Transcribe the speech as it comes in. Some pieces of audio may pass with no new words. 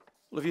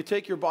Well, if you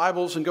take your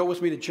Bibles and go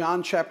with me to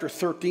John chapter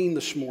 13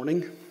 this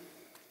morning.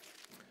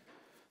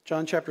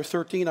 John chapter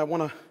 13,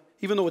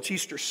 even though it's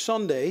Easter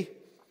Sunday,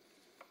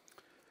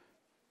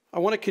 I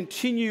want to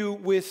continue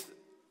with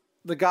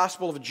the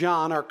Gospel of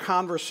John, our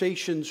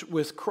conversations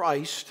with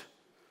Christ.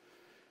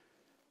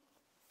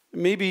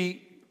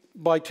 Maybe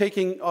by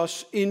taking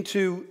us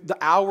into the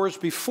hours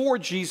before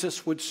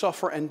Jesus would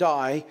suffer and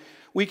die,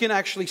 we can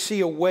actually see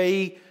a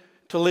way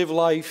to live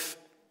life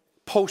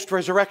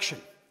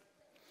post-resurrection.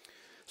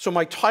 So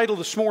my title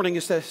this morning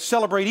is to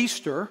celebrate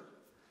Easter,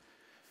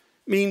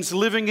 means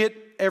living it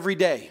every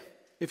day.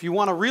 If you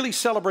want to really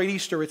celebrate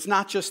Easter, it's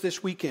not just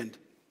this weekend.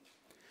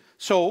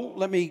 So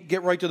let me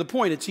get right to the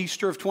point. It's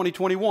Easter of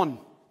 2021.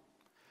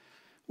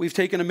 We've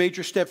taken a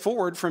major step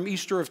forward from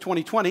Easter of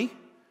 2020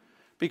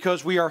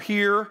 because we are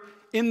here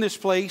in this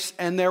place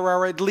and there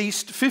are at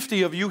least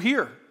 50 of you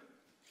here.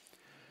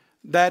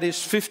 That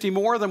is 50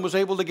 more than was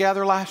able to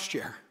gather last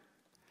year.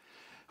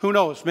 Who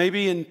knows?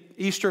 Maybe in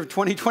Easter of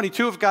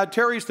 2022, if God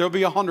tarries, there'll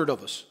be 100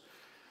 of us.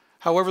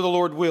 However the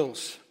Lord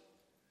wills.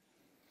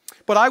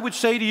 But I would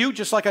say to you,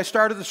 just like I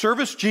started the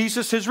service,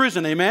 Jesus is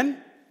risen.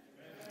 Amen?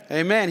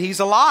 Amen. He's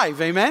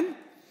alive. Amen?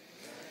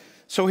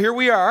 So here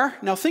we are.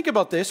 Now think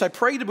about this. I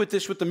prayed with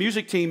the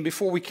music team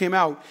before we came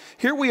out.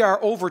 Here we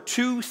are over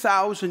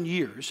 2,000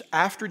 years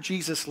after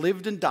Jesus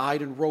lived and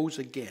died and rose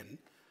again.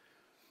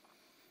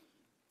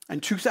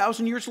 And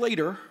 2,000 years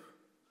later,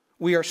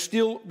 we are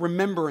still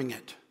remembering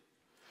it.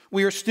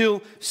 We are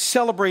still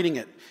celebrating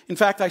it. In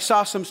fact, I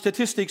saw some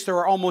statistics. There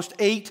are almost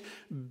 8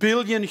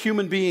 billion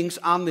human beings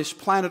on this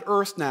planet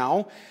Earth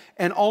now,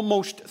 and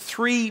almost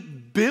 3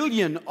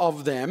 billion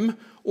of them,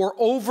 or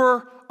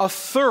over a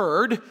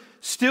third,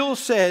 still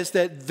says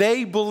that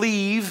they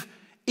believe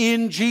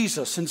in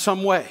Jesus in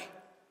some way.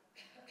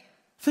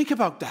 Think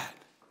about that.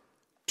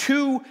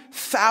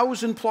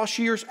 2,000 plus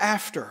years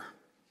after.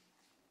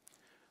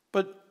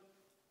 But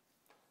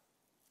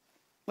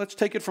let's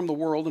take it from the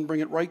world and bring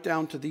it right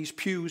down to these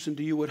pews and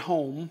to you at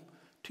home,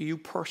 to you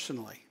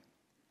personally.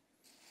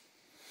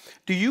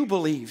 Do you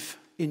believe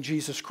in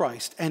Jesus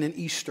Christ and in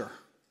Easter?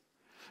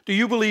 Do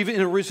you believe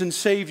in a risen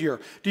Savior?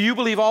 Do you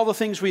believe all the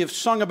things we have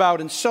sung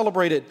about and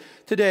celebrated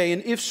today?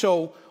 And if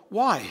so,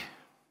 why?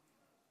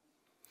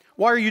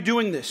 Why are you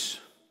doing this?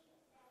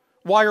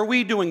 Why are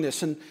we doing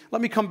this? And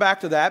let me come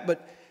back to that,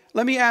 but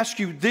let me ask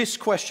you this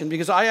question,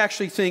 because I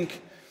actually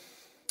think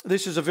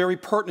this is a very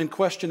pertinent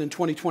question in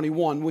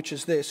 2021, which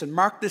is this, and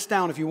mark this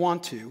down if you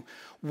want to.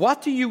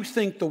 What do you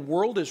think the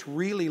world is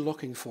really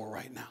looking for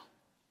right now?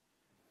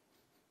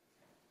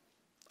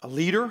 A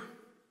leader?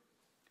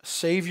 A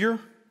savior?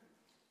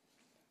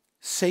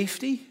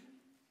 Safety?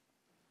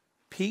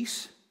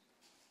 Peace?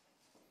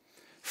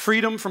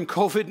 Freedom from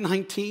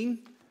COVID-19?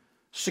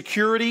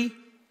 Security?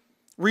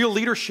 Real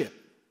leadership?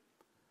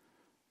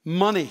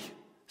 Money?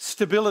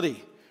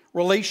 Stability?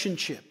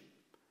 Relationship?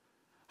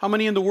 How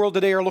many in the world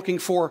today are looking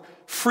for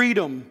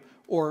freedom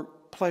or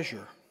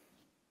pleasure?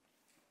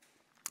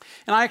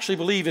 And I actually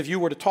believe if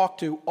you were to talk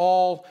to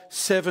all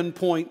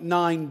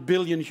 7.9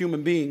 billion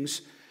human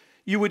beings,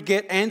 you would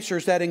get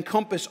answers that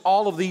encompass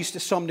all of these to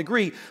some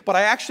degree. But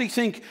I actually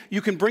think you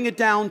can bring it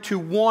down to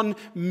one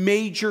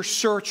major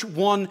search,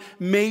 one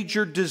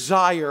major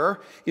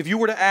desire. If you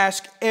were to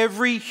ask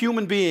every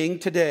human being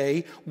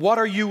today, what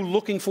are you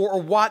looking for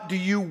or what do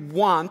you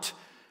want?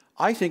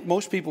 I think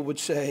most people would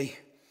say,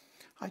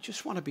 I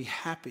just want to be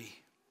happy.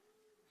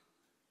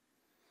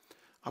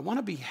 I want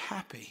to be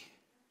happy.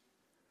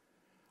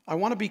 I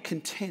want to be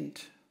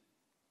content.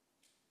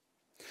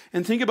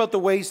 And think about the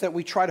ways that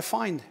we try to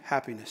find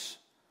happiness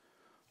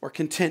or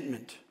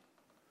contentment.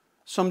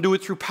 Some do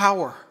it through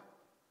power.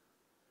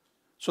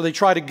 So they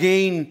try to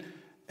gain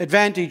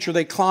advantage, or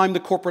they climb the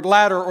corporate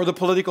ladder or the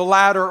political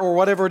ladder or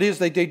whatever it is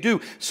that they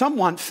do. Some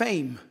want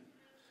fame.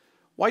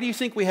 Why do you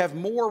think we have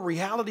more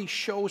reality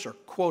shows or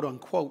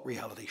quote-unquote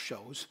reality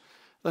shows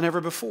than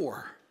ever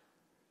before?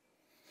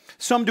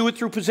 Some do it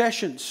through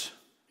possessions.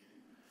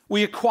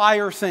 We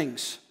acquire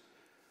things.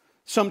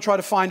 Some try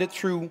to find it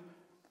through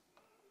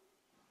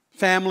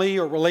family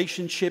or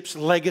relationships,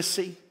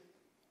 legacy.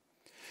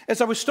 As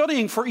I was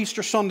studying for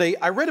Easter Sunday,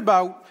 I read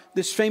about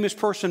this famous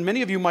person.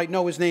 Many of you might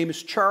know his name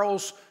is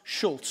Charles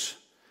Schulz.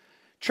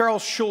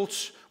 Charles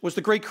Schulz was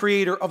the great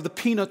creator of the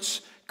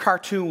Peanuts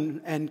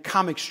cartoon and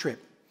comic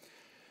strip.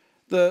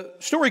 The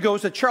story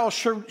goes that Charles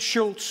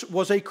Schulz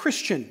was a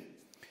Christian.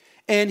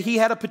 And he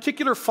had a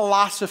particular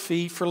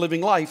philosophy for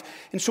living life.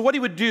 And so what he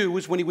would do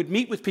is when he would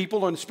meet with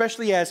people, and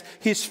especially as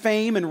his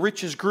fame and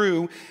riches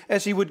grew,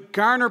 as he would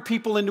garner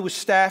people into his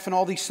staff and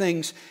all these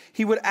things,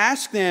 he would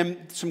ask them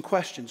some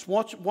questions.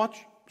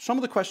 Some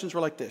of the questions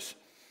were like this.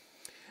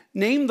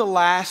 Name the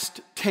last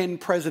 10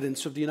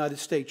 presidents of the United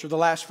States, or the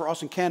last for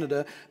us in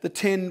Canada, the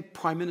 10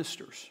 prime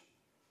ministers.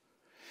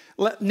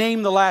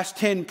 Name the last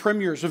 10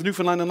 premiers of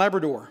Newfoundland and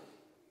Labrador.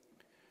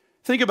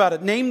 Think about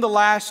it. Name the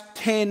last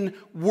 10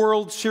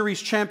 World Series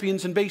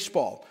champions in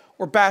baseball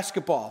or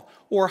basketball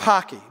or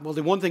hockey. Well,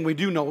 the one thing we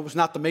do know, it was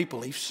not the Maple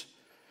Leafs.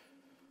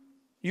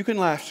 You can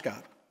laugh,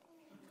 Scott.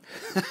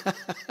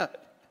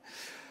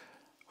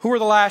 Who are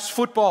the last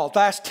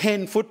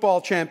 10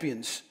 football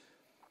champions?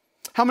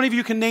 How many of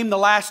you can name the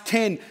last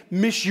 10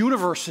 Miss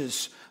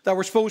Universes that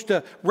were supposed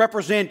to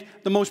represent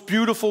the most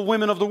beautiful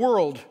women of the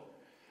world?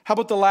 How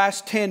about the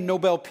last 10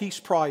 Nobel Peace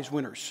Prize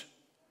winners?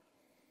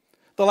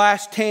 The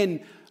last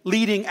 10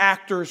 leading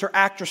actors or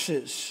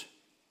actresses?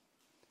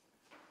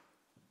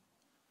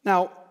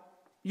 Now,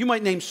 you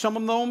might name some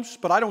of those,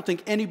 but I don't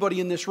think anybody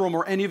in this room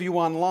or any of you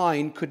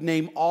online could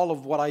name all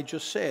of what I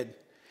just said.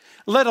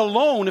 Let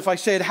alone if I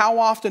said, how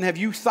often have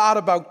you thought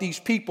about these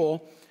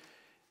people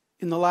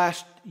in the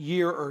last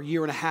year or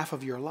year and a half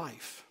of your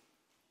life?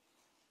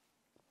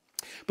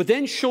 But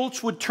then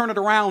Schultz would turn it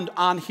around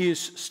on his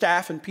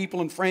staff and people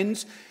and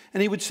friends,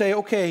 and he would say,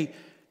 okay,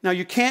 now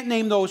you can't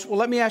name those. Well,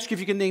 let me ask you if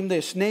you can name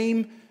this.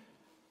 Name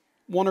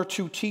one or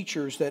two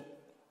teachers that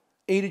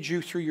aided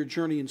you through your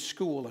journey in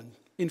school and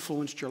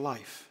influenced your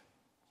life.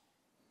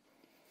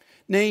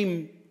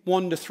 Name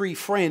 1 to 3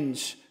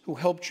 friends who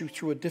helped you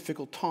through a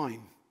difficult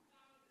time.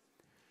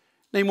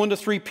 Name 1 to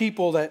 3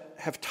 people that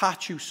have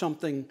taught you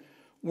something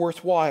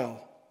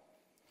worthwhile.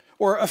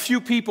 Or a few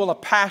people, a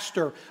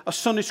pastor, a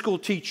Sunday school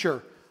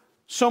teacher,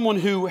 someone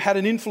who had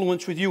an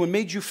influence with you and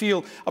made you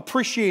feel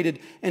appreciated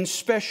and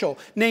special.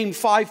 Name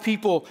 5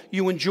 people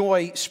you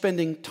enjoy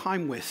spending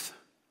time with.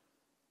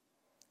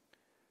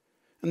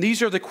 And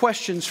these are the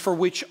questions for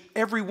which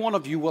every one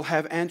of you will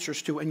have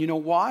answers to. And you know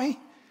why?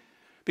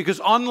 Because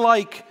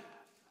unlike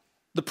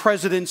the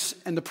presidents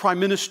and the prime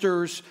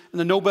ministers and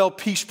the Nobel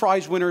Peace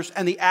Prize winners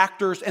and the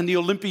actors and the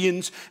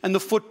Olympians and the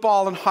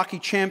football and hockey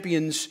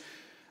champions,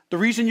 the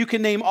reason you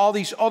can name all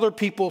these other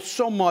people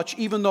so much,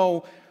 even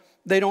though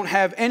they don't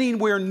have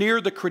anywhere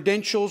near the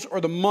credentials or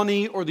the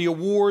money or the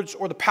awards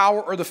or the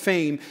power or the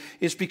fame,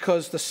 is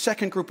because the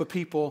second group of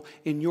people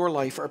in your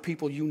life are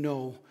people you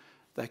know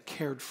that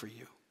cared for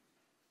you.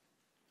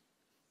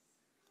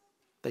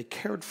 They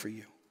cared for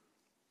you.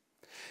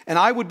 And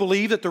I would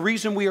believe that the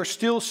reason we are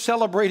still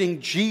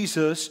celebrating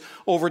Jesus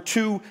over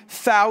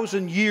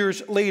 2,000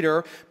 years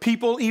later,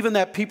 people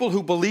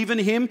who believe in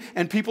him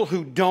and people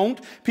who don't,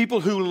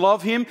 people who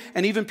love him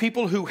and even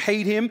people who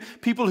hate him,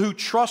 people who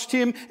trust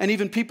him and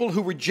even people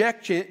who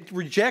reject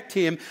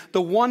him,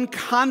 the one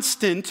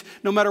constant,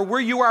 no matter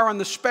where you are on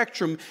the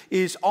spectrum,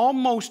 is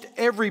almost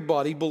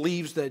everybody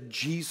believes that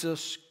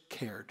Jesus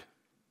cared.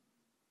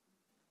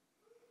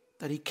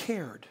 That he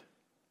cared.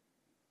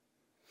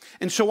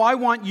 And so I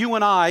want you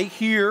and I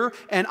here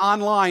and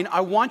online,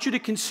 I want you to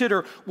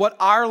consider what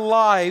our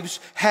lives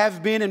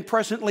have been and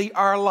presently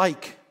are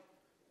like.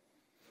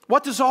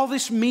 What does all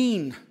this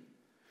mean?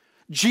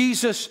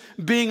 Jesus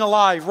being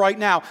alive right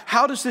now.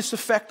 How does this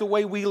affect the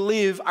way we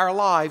live our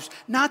lives?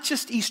 Not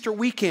just Easter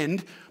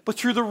weekend, but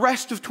through the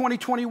rest of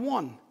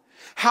 2021.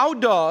 How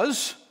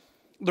does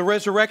the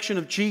resurrection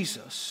of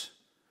Jesus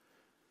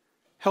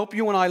help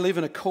you and I live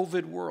in a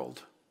COVID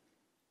world?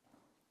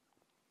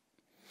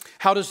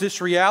 How does this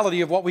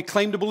reality of what we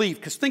claim to believe?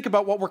 Because think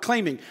about what we're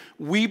claiming.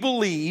 We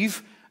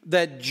believe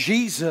that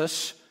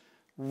Jesus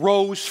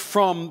rose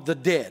from the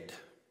dead.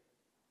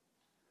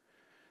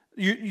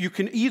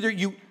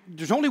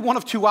 There's only one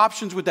of 2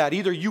 options with that.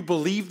 Either you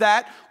believe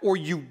that or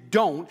you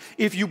don't.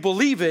 If you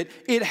believe it,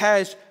 it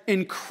has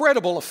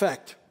incredible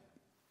effect.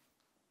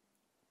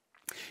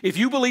 If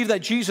you believe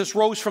that Jesus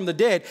rose from the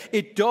dead,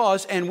 it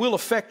does and will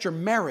affect your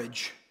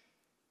marriage,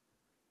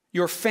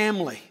 your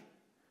family.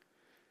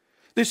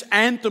 This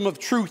anthem of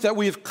truth that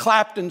we have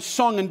clapped and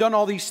sung and done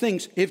all these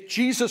things. If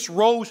Jesus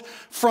rose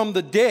from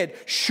the dead,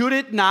 should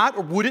it not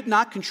or would it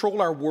not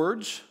control our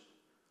words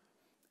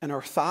and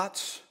our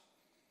thoughts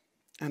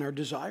and our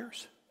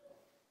desires?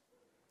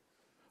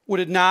 Would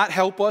it not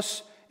help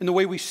us in the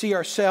way we see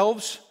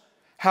ourselves,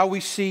 how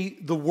we see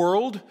the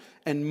world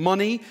and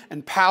money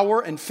and power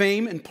and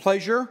fame and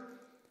pleasure?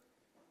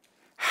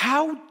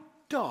 How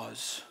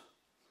does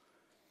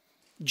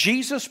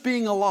Jesus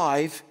being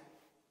alive,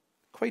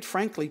 quite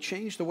frankly,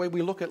 change the way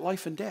we look at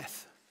life and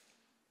death?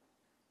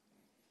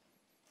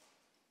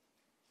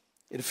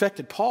 It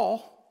affected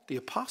Paul, the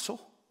apostle,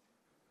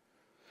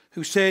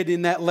 who said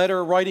in that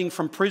letter, writing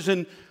from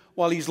prison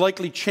while he's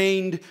likely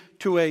chained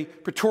to a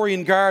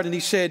Praetorian guard, and he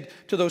said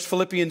to those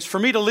Philippians, "For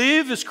me to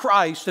live is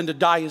Christ and to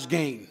die is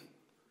gain."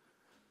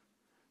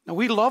 Now,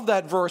 we love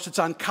that verse. It's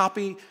on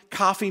coffee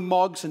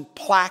mugs and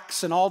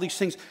plaques and all these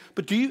things.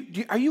 But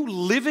are you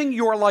living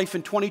your life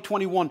in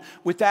 2021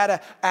 with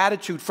that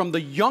attitude from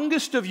the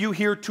youngest of you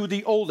here to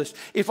the oldest?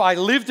 If I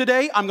live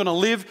today, I'm going to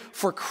live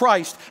for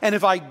Christ. And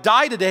if I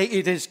die today,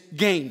 it is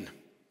gain.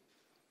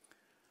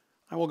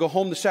 I will go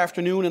home this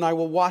afternoon and I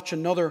will watch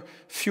another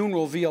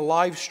funeral via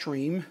live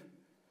stream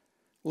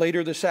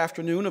later this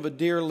afternoon of a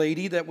dear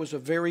lady that was a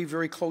very,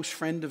 very close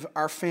friend of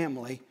our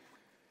family.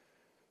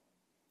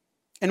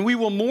 And we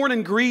will mourn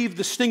and grieve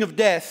the sting of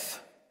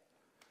death.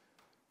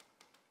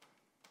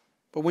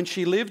 But when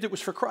she lived, it was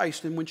for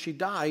Christ. And when she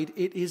died,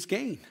 it is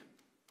gain.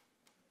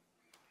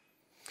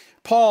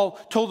 Paul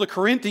told the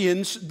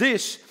Corinthians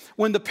this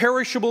when the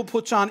perishable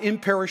puts on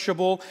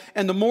imperishable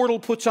and the mortal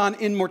puts on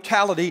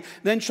immortality,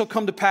 then shall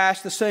come to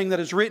pass the saying that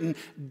is written,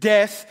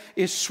 death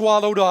is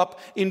swallowed up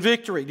in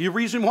victory. The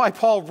reason why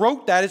Paul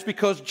wrote that is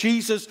because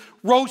Jesus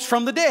rose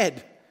from the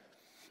dead.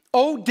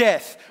 O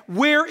death,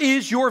 where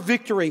is your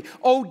victory?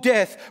 O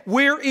death,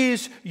 where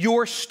is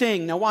your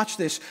sting? Now watch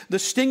this. The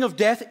sting of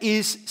death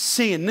is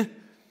sin,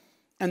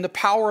 and the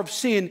power of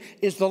sin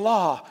is the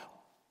law.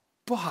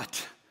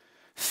 But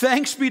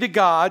thanks be to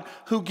God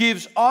who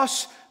gives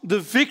us the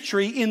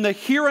victory in the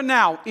here and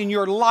now, in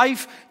your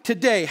life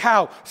today.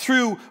 How?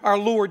 Through our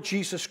Lord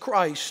Jesus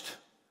Christ.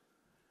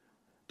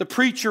 The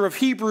preacher of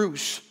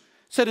Hebrews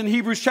said in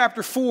Hebrews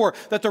chapter 4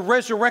 that the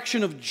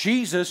resurrection of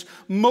Jesus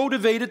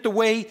motivated the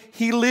way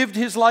he lived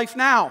his life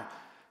now.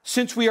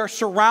 Since we are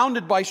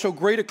surrounded by so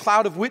great a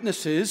cloud of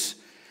witnesses,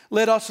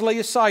 let us lay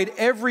aside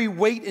every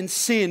weight and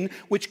sin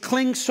which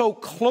clings so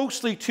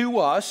closely to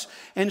us.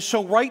 And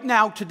so right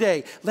now,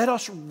 today, let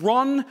us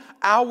run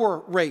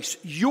our race,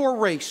 your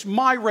race,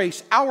 my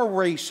race, our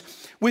race,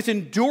 with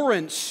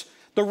endurance,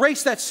 the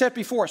race that's set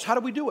before us. How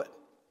do we do it?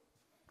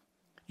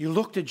 You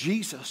look to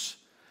Jesus,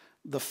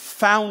 the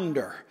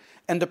founder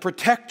and the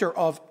protector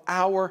of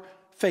our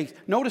faith.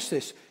 Notice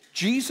this.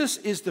 Jesus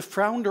is the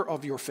founder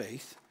of your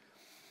faith,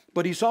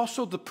 but he's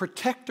also the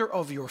protector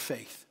of your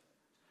faith.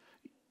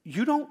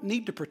 You don't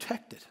need to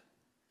protect it.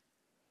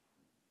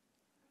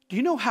 Do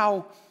you know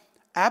how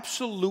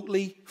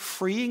absolutely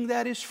freeing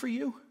that is for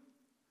you?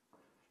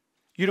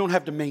 You don't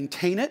have to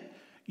maintain it.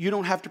 You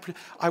don't have to.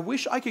 I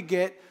wish I could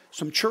get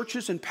some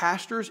churches and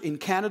pastors in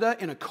Canada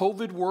in a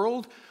COVID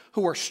world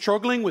who are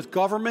struggling with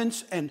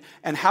governments and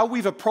how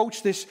we've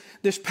approached this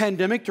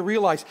pandemic to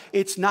realize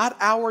it's not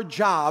our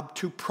job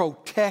to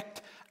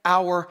protect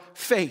our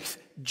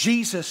faith.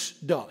 Jesus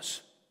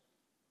does.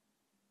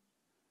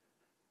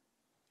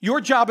 Your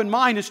job and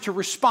mine is to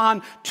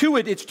respond to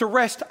it. It's to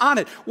rest on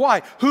it.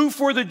 Why? Who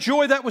for the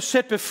joy that was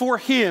set before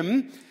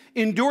him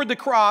endured the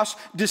cross,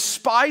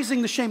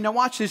 despising the shame. Now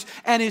watch this.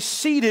 And is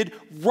seated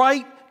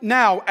right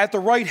now at the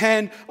right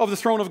hand of the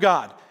throne of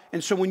God.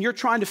 And so when you're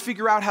trying to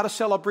figure out how to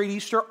celebrate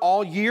Easter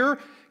all year,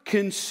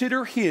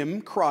 consider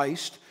him,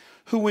 Christ,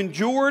 who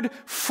endured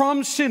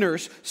from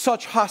sinners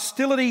such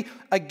hostility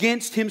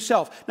against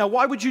himself. Now,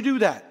 why would you do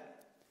that?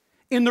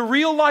 In the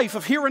real life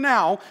of here and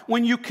now,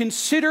 when you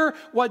consider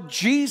what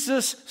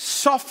Jesus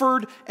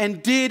suffered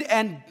and did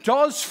and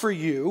does for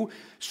you,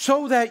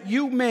 so that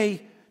you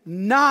may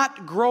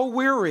not grow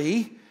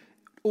weary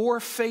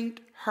or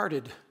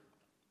faint-hearted.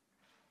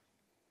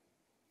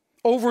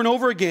 Over and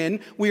over again,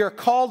 we are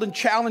called and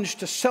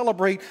challenged to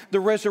celebrate the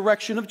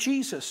resurrection of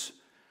Jesus.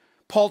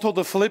 Paul told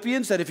the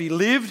Philippians that if he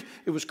lived,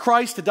 it was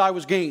Christ, to die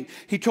was gain.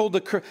 He told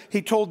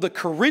the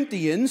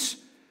Corinthians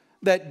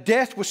that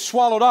death was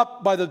swallowed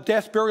up by the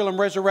death, burial, and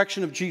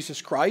resurrection of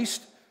Jesus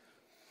Christ.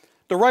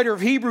 The writer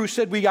of Hebrews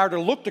said we are to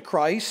look to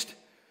Christ,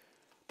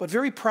 but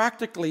very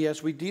practically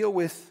as we deal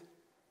with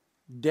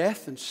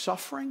death and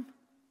suffering,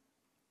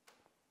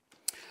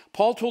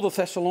 Paul told the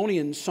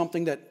Thessalonians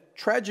something that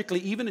tragically,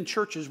 even in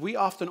churches, we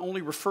often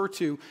only refer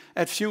to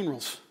at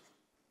funerals.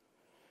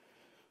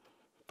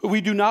 But we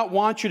do not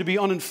want you to be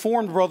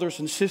uninformed, brothers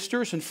and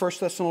sisters, in 1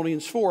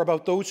 Thessalonians 4,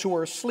 about those who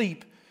are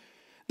asleep,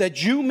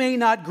 that you may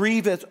not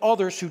grieve as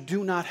others who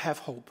do not have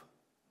hope.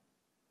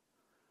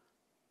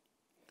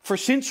 For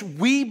since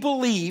we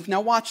believe,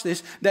 now watch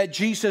this, that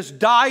Jesus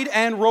died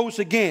and rose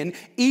again,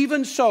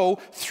 even so,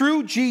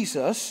 through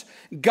Jesus,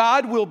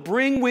 God will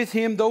bring with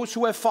him those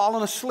who have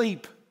fallen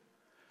asleep.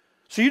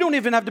 So you don't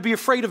even have to be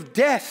afraid of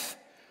death.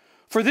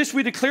 For this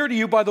we declare to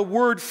you by the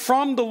word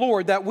from the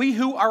Lord, that we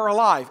who are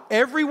alive,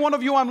 every one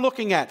of you I'm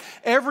looking at,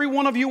 every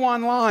one of you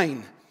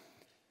online,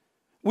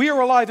 we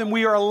are alive and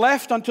we are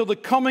left until the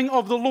coming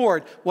of the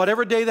Lord,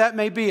 whatever day that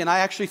may be. And I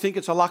actually think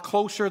it's a lot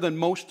closer than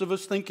most of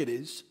us think it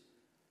is.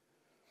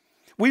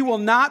 We will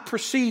not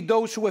precede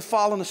those who have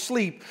fallen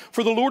asleep,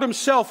 for the Lord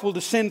himself will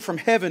descend from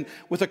heaven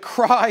with a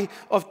cry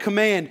of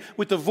command,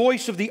 with the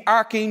voice of the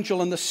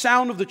archangel and the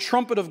sound of the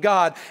trumpet of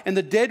God, and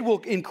the dead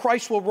in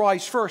Christ will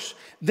rise first.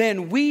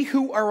 Then we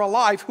who are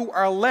alive, who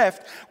are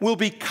left, will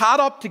be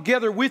caught up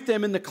together with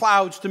them in the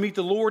clouds to meet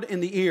the Lord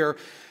in the air.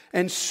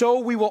 And so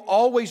we will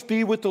always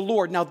be with the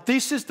Lord. Now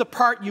this is the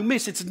part you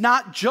miss. It's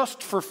not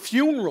just for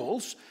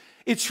funerals.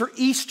 It's for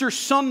Easter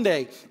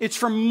Sunday. It's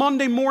for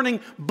Monday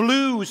morning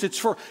blues. It's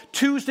for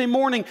Tuesday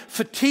morning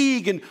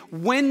fatigue and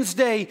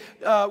Wednesday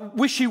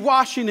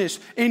wishy-washiness.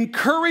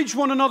 Encourage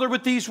one another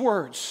with these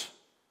words.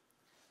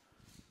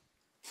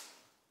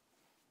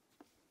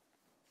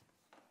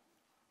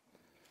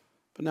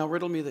 But now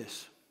riddle me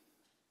this.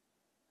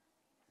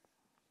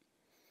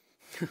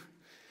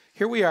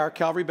 Here we are,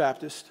 Calvary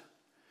Baptist.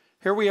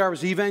 Here we are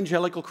as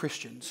evangelical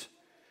Christians.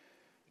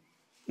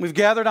 We've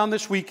gathered on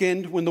this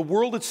weekend when the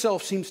world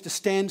itself seems to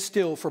stand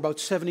still for about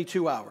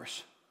 72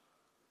 hours.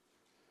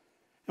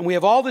 And we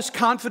have all this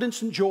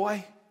confidence and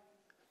joy.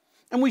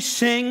 And we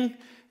sing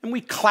and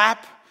we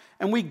clap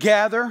and we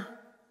gather.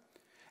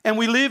 And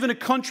we live in a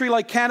country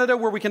like Canada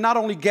where we can not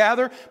only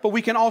gather, but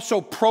we can also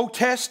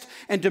protest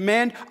and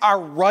demand our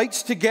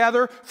rights to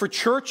gather for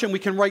church, and we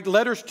can write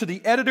letters to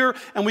the editor,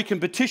 and we can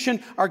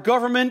petition our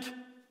government.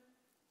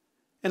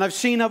 And I've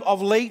seen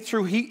of late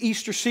through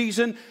Easter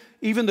season,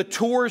 even the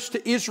tours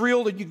to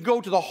Israel, that you can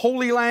go to the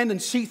Holy Land and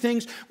see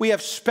things. We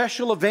have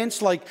special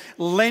events like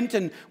Lent,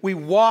 and we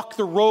walk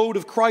the road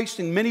of Christ,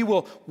 and many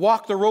will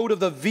walk the road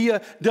of the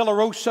Via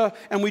Dolorosa,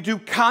 and we do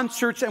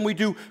concerts, and we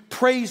do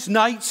praise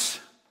nights.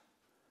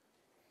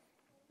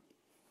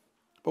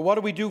 But what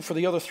do we do for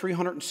the other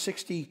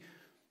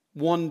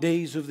 361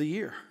 days of the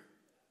year?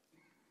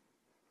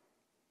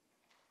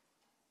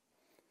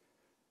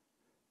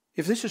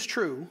 If this is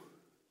true,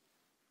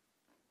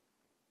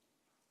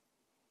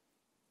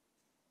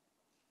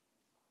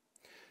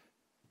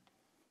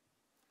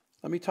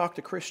 let me talk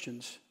to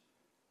Christians.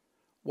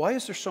 Why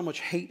is there so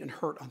much hate and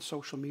hurt on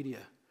social media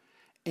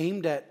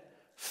aimed at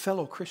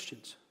fellow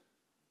Christians?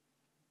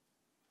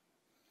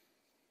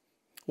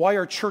 Why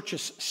are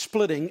churches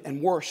splitting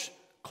and worse,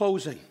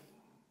 closing?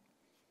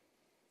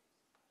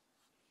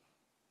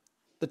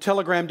 The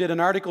Telegram did an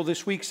article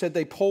this week, said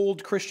they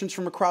polled Christians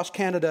from across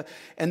Canada,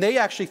 and they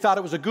actually thought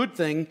it was a good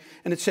thing,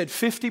 and it said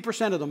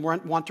 50% of them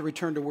want to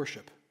return to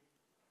worship.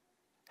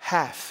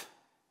 Half.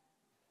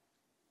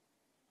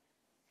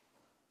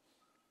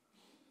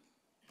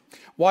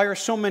 Why are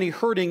so many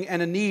hurting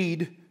and in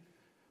need,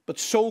 but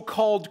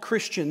so-called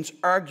Christians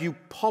argue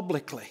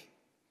publicly?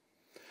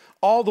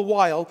 All the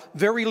while,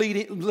 very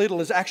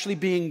little is actually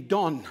being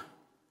done.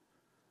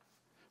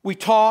 We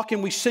talk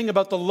and we sing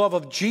about the love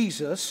of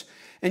Jesus,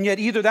 and yet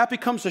either that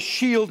becomes a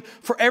shield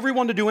for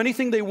everyone to do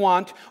anything they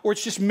want, or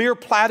it's just mere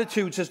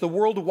platitudes as the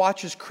world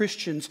watches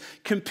Christians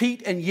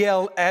compete and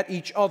yell at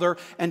each other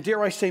and,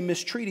 dare I say,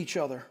 mistreat each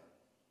other.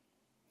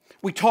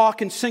 We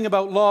talk and sing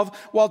about love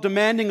while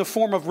demanding a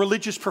form of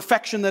religious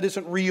perfection that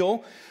isn't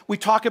real. We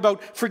talk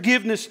about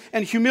forgiveness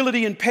and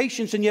humility and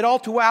patience, and yet all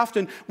too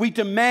often we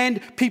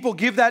demand people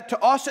give that to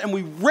us, and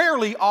we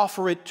rarely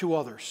offer it to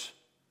others.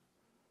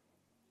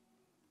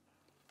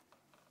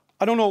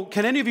 I don't know,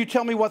 can any of you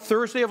tell me what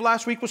Thursday of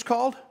last week was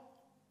called?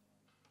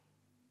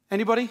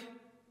 Anybody?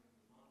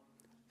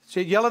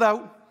 Say, yell it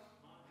out.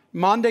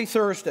 Maundy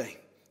Thursday.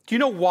 Do you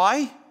know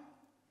why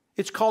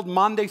it's called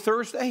Maundy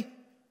Thursday?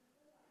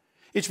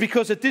 It's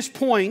because at this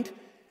point,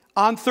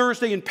 on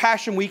Thursday in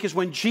Passion Week is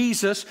when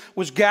Jesus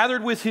was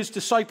gathered with his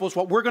disciples,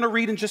 what we're going to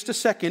read in just a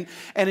second.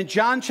 And in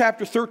John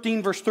chapter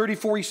 13, verse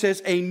 34, he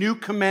says, "A new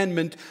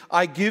commandment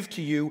I give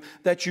to you,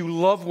 that you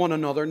love one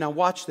another." Now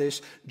watch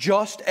this.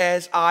 "Just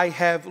as I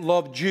have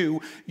loved you,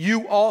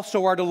 you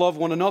also are to love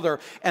one another.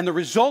 And the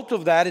result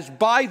of that is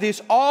by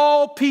this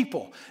all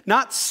people,"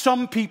 not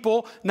some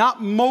people,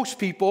 not most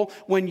people,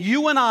 "when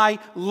you and I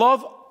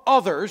love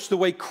others the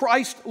way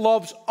Christ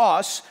loves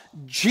us,"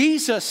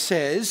 Jesus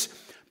says,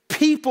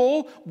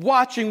 "people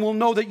watching will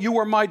know that you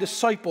are my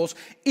disciples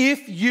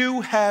if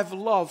you have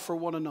love for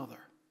one another."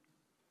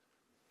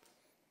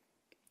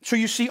 So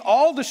you see,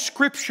 all the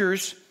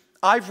scriptures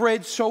I've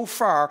read so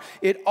far,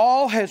 it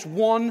all has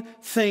one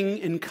thing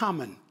in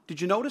common.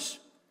 Did you notice?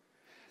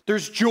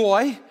 There's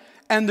joy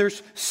and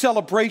there's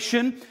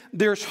celebration,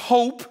 there's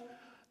hope,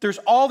 there's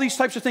all these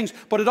types of things,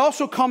 but it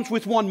also comes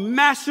with one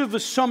massive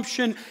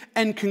assumption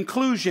and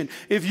conclusion.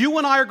 If you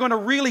and I are going to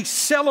really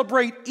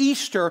celebrate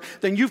Easter,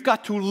 then you've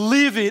got to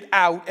live it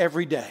out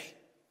every day.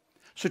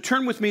 So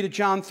turn with me to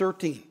John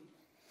 13.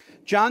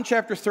 John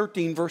chapter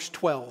 13, verse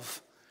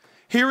 12.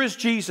 Here is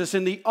Jesus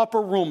in the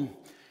upper room.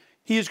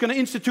 He is going to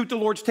institute the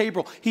Lord's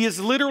table. He is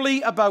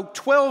literally about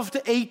 12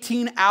 to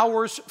 18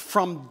 hours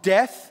from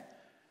death.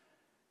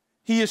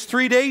 He is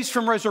 3 days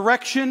from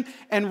resurrection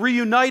and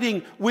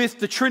reuniting with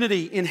the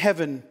Trinity in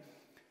heaven.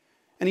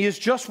 And he has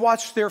just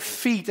washed their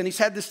feet, and he's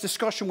had this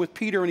discussion with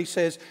Peter, and he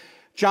says,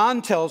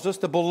 John tells us,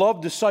 the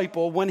beloved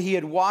disciple, when he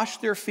had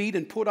washed their feet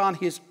and put on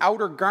his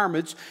outer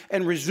garments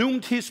and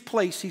resumed his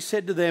place, he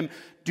said to them,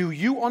 "Do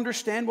you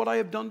understand what I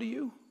have done to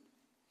you?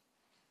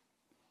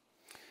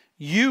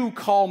 You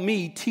call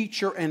me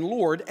teacher and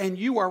Lord, and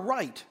you are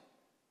right,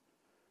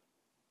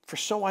 for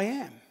so I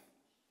am.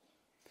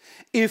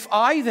 If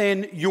I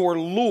then, your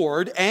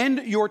Lord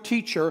and your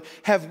teacher,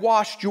 have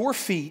washed your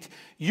feet,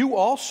 you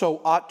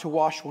also ought to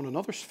wash one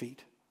another's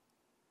feet.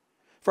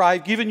 For I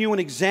have given you an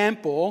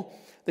example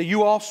that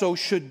you also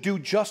should do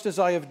just as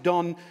I have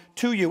done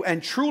to you."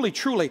 And truly,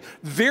 truly,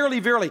 verily,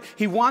 verily,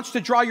 he wants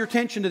to draw your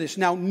attention to this.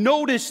 Now,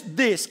 notice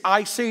this,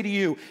 I say to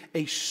you,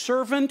 a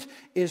servant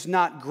is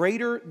not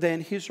greater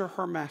than his or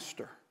her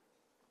master,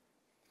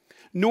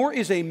 nor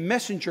is a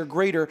messenger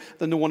greater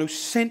than the one who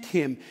sent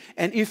him.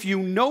 And if you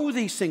know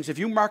these things, if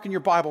you mark in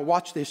your Bible,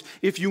 watch this.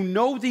 If you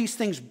know these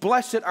things,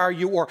 blessed are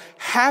you, or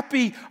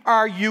happy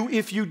are you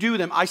if you do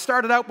them. I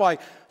started out by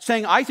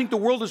saying I think the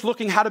world is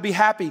looking how to be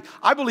happy.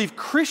 I believe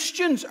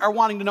Christians are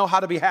wanting to know how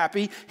to be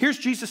happy. Here's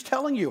Jesus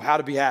telling you how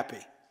to be happy.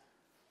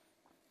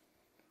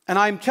 And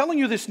I'm telling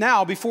you this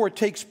now before it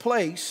takes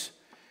place,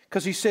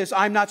 because he says,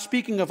 "I'm not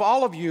speaking of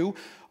all of you.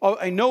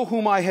 I know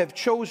whom I have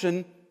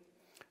chosen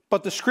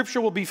but the scripture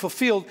will be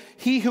fulfilled.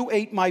 He who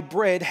ate my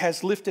bread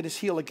has lifted his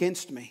heel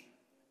against me.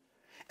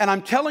 And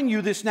I'm telling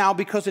you this now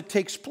because it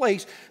takes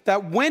place,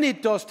 that when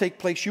it does take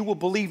place, you will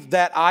believe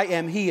that I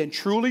am he. And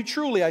truly,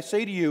 truly, I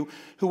say to you,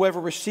 whoever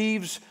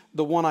receives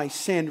the one I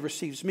send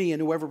receives me,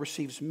 and whoever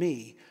receives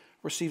me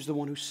receives the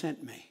one who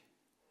sent me.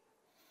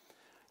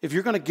 If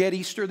you're going to get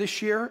Easter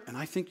this year, and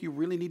I think you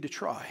really need to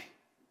try,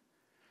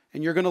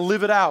 and you're going to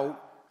live it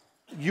out,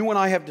 you and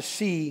I have to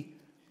see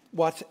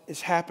what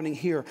is happening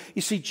here.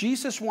 You see,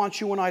 Jesus wants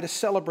you and I to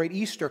celebrate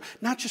Easter,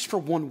 not just for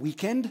one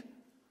weekend,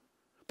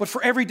 but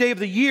for every day of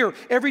the year.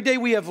 Every day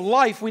we have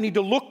life, we need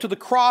to look to the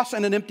cross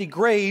and an empty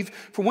grave.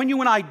 For when you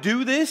and I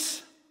do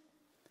this,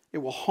 it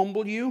will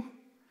humble you,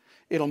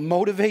 it'll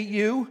motivate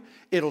you,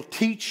 it'll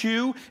teach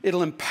you,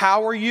 it'll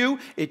empower you,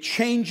 it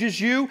changes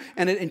you,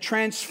 and it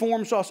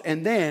transforms us.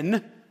 And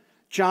then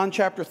John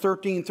chapter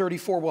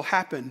 13:34 will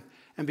happen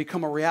and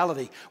become a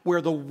reality,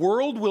 where the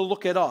world will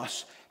look at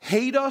us,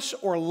 hate us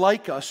or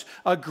like us,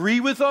 agree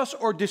with us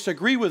or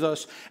disagree with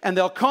us, and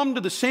they'll come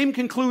to the same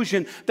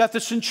conclusion that the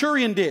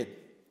centurion did.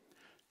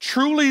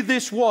 Truly,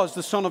 this was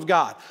the Son of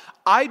God.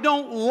 I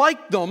don't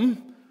like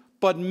them,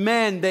 but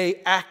man,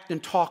 they act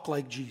and talk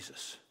like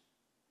Jesus.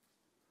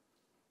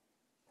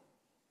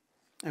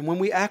 And when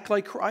we act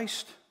like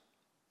Christ,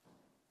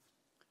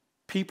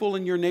 people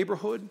in your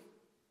neighborhood,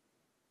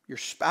 your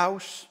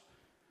spouse,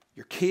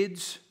 your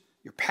kids,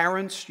 your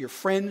parents, your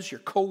friends, your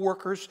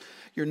co-workers,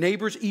 your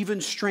neighbors, even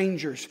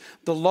strangers,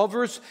 the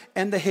lovers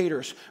and the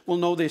haters will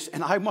know this.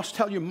 And I must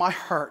tell you, my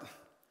heart,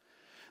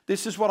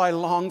 this is what I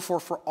long for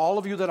all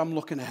of you that I'm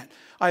looking at.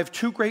 I have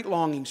two great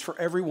longings for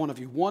every one of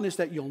you. One is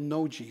that you'll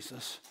know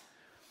Jesus.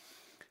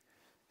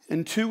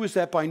 And two is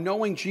that by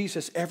knowing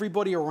Jesus,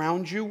 everybody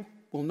around you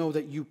will know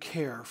that you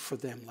care for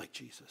them like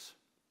Jesus.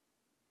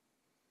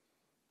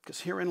 Because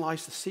herein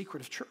lies the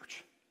secret of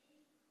church.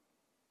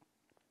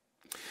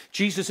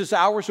 Jesus is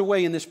hours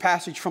away in this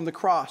passage from the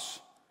cross.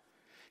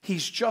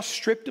 He's just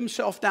stripped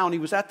himself down. He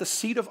was at the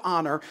seat of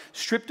honor,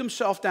 stripped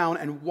himself down,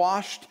 and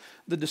washed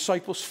the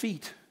disciples'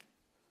 feet.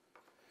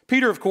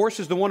 Peter, of course,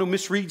 is the one who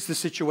misreads the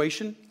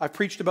situation. I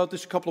preached about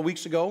this a couple of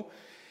weeks ago.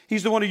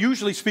 He's the one who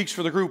usually speaks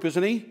for the group,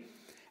 isn't he?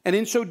 And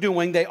in so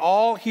doing, they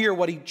all hear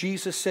what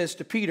Jesus says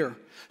to Peter.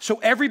 So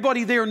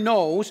everybody there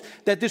knows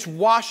that this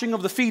washing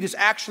of the feet is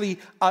actually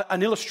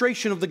an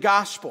illustration of the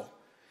gospel.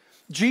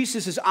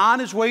 Jesus is on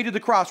his way to the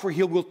cross where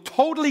he will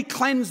totally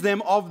cleanse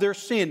them of their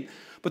sin.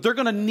 But they're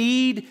going to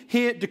need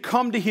him to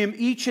come to him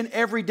each and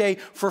every day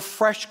for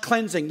fresh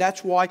cleansing.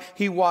 That's why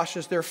he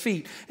washes their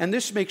feet. And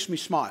this makes me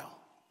smile,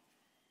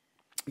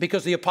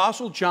 because the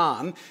Apostle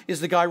John is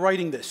the guy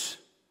writing this.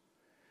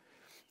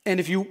 And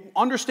if you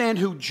understand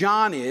who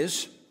John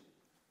is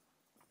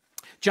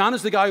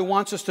the guy who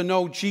wants us to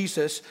know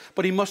Jesus,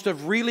 but he must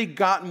have really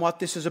gotten what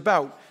this is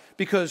about,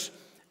 because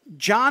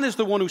John is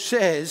the one who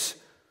says,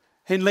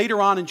 and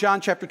later on in John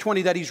chapter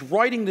 20, that he's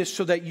writing this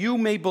so that you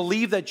may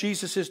believe that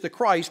Jesus is the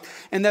Christ,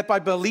 and that by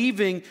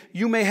believing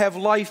you may have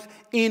life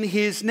in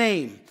his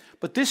name.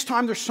 But this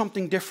time there's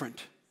something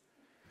different.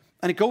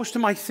 And it goes to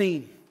my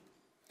theme.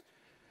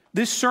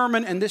 This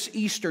sermon and this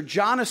Easter,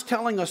 John is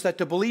telling us that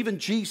to believe in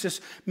Jesus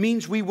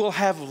means we will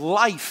have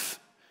life.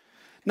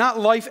 Not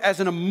life as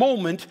in a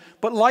moment,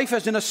 but life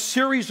as in a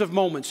series of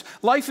moments.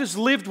 Life is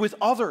lived with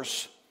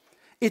others.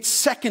 It's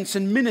seconds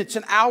and minutes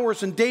and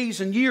hours and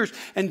days and years.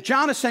 And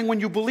John is saying when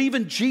you believe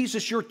in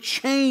Jesus, you're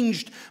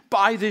changed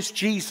by this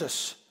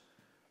Jesus.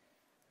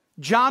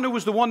 John, who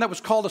was the one that was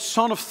called a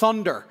son of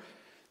thunder,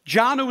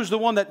 John, who was the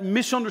one that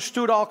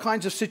misunderstood all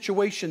kinds of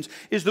situations,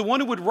 is the one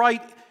who would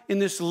write in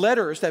this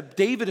letters that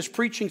David is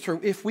preaching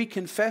through, if we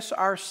confess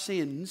our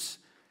sins,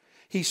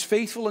 he's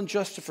faithful and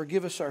just to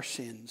forgive us our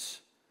sins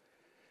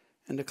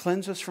and to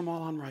cleanse us from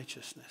all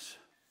unrighteousness.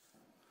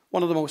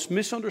 One of the most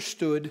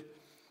misunderstood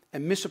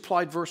and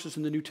misapplied verses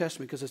in the New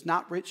Testament, because it's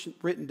not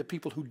written to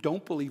people who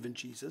don't believe in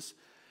Jesus.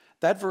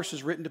 That verse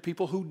is written to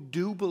people who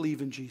do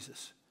believe in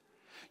Jesus.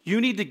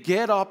 You need to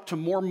get up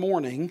tomorrow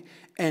morning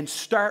and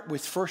start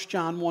with 1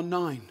 John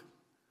 1:9.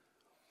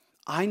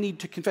 I need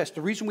to confess.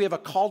 The reason we have a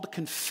call to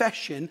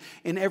confession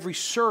in every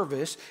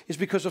service is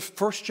because of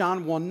 1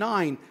 John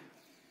 1:9.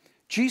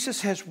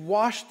 Jesus has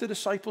washed the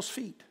disciples'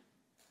 feet.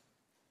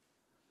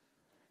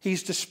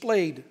 He's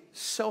displayed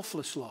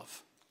selfless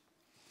love,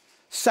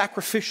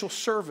 sacrificial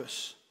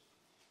service.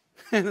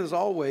 And as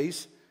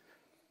always,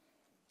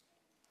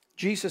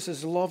 Jesus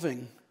is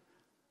loving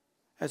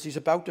as he's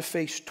about to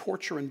face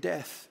torture and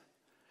death.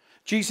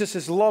 Jesus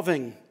is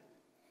loving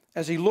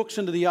as he looks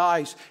into the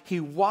eyes. He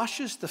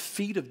washes the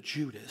feet of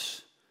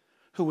Judas,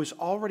 who has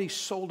already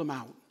sold him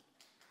out.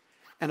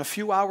 And a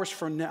few hours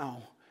from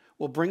now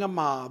will bring a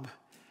mob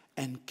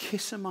and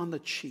kiss him on the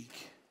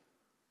cheek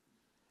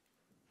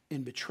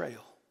in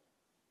betrayal.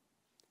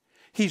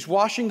 He's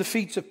washing the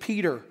feet of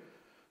Peter,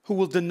 who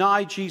will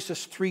deny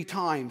Jesus 3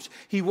 times.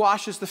 He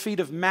washes the feet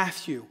of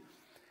Matthew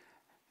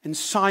and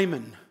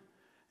Simon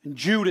and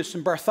Judas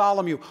and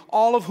Bartholomew,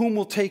 all of whom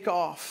will take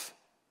off.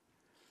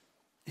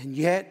 And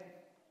yet,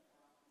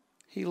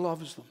 he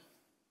loves them.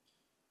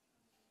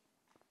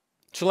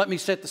 So let me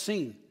set the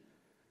scene.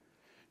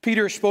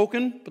 Peter has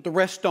spoken, but the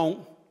rest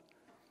don't,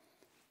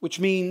 which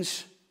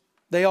means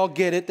they all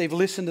get it. They've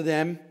listened to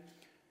them.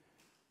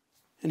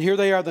 And here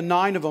they are, the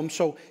 9 of them.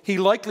 So he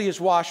likely has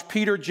washed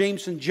Peter,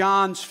 James, and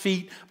John's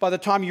feet by the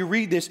time you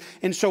read this.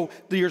 And so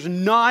there's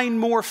 9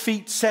 more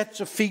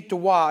sets of feet to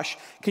wash.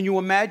 Can you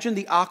imagine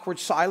the awkward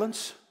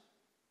silence?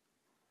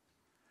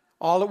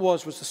 All it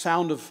was the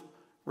sound of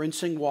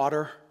rinsing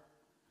water,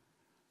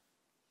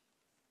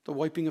 the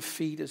wiping of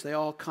feet as they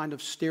all kind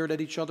of stared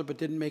at each other but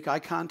didn't make eye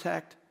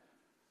contact.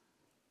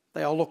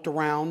 They all looked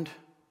around.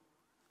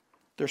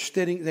 They're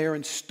sitting there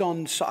in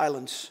stunned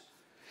silence.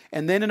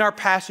 And then in our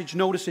passage,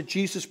 notice that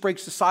Jesus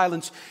breaks the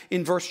silence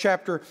in verse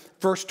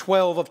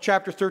 12 of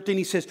chapter 13.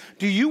 He says,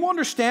 do you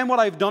understand what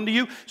I've done to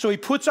you? So he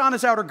puts on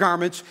his outer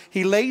garments.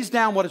 He lays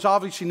down what is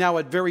obviously now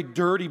a very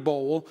dirty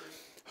bowl.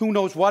 Who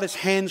knows what his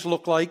hands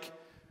look like?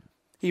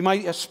 He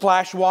might have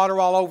splashed water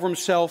all over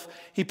himself.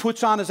 He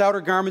puts on his outer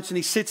garments and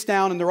he sits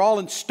down, and they're all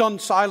in stunned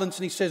silence.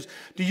 And he says,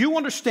 do you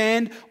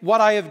understand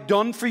what I have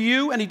done for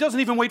you? And he doesn't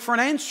even wait for an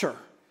answer.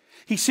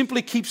 He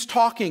simply keeps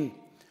talking.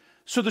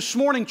 So this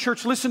morning,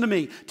 church, listen to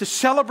me. To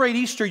celebrate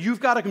Easter, you've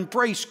got to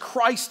embrace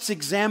Christ's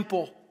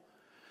example.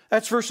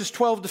 That's verses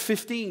 12 to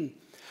 15.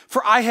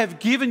 For I have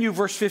given you,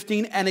 verse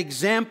 15, an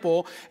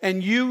example,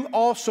 and you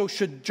also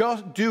should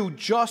do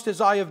just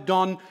as I have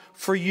done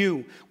for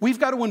you. We've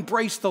got to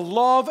embrace the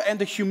love and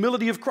the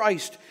humility of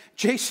Christ.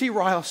 J.C.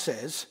 Ryle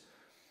says,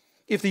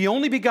 if the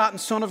only begotten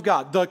Son of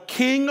God, the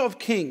King of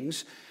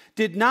Kings,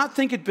 did not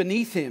think it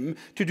beneath him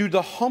to do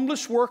the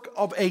humblest work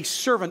of a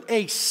servant,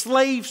 a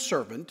slave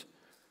servant,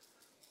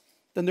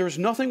 then there is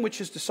nothing which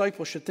his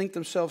disciples should think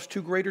themselves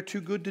too great or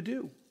too good to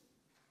do.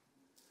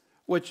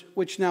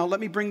 Which now, let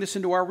me bring this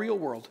into our real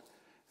world.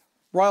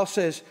 Ryle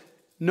says,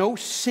 no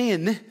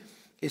sin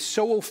is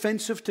so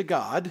offensive to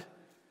God,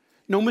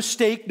 no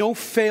mistake, no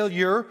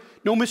failure,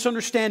 no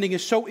misunderstanding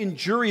is so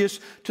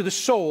injurious to the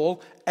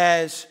soul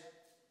as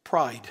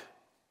pride.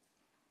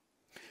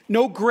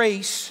 No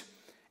grace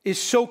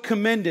is so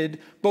commended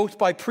both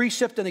by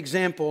precept and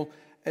example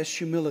as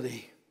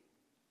humility.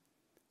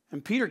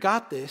 And Peter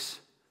got this.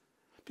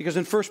 Because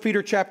in 1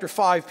 Peter chapter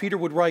 5, Peter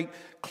would write,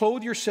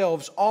 clothe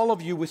yourselves, all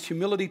of you, with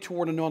humility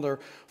toward another,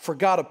 for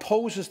God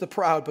opposes the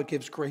proud but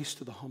gives grace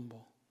to the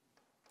humble.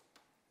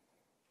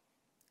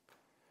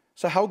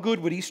 So how good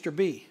would Easter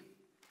be?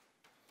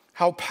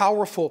 How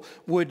powerful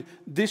would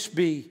this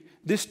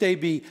day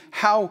be?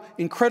 How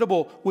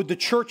incredible would the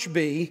church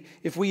be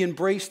if we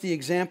embraced the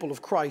example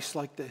of Christ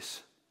like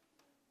this?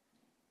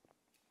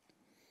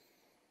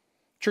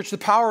 Church, the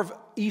power of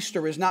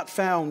Easter is not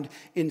found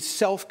in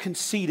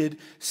self-conceited,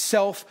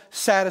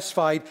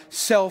 self-satisfied,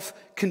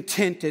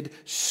 self-contented,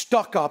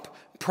 stuck-up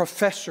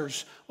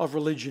professors of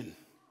religion.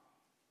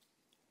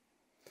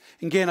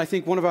 Again, I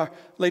think one of our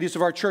ladies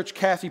of our church,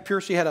 Kathy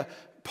Piercy, had a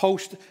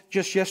post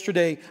just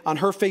yesterday on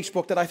her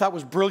Facebook that I thought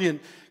was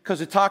brilliant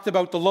because it talked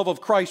about the love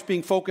of Christ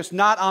being focused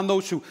not on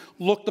those who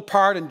look the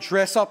part and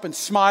dress up and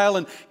smile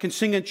and can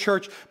sing in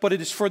church, but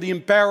it is for the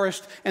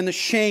embarrassed and the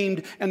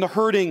shamed and the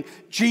hurting.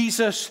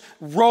 Jesus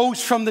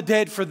rose from the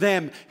dead for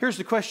them. Here's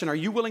the question. Are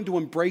you willing to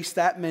embrace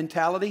that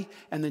mentality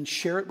and then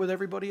share it with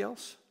everybody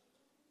else?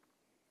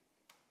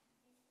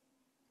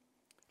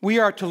 We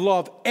are to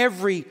love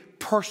every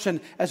person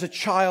as a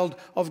child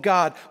of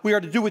God. We are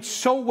to do it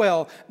so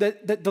well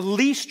that the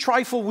least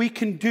trifle we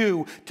can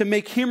do to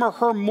make him or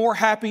her more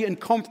happy and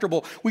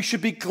comfortable, we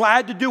should be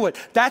glad to do it.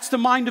 That's the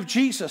mind of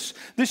Jesus.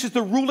 This is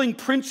the ruling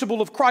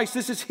principle of Christ.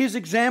 This is his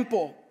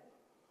example.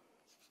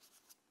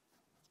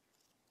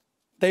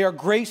 They are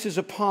graces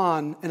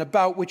upon and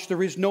about which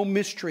there is no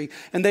mystery,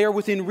 and they are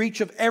within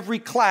reach of every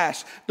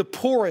class. The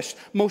poorest,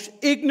 most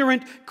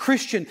ignorant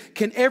Christian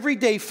can every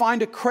day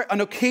find an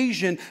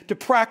occasion to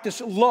practice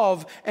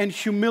love and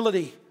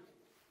humility.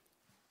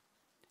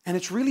 And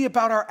it's really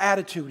about our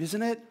attitude,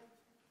 isn't it?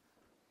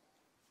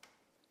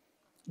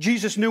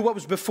 Jesus knew what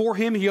was before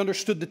him. He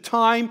understood the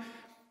time,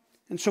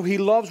 and so he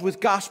loves with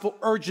gospel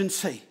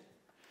urgency.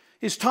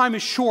 His time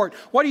is short.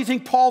 Why do you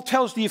think Paul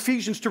tells the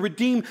Ephesians to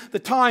redeem the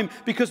time?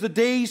 Because the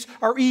days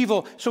are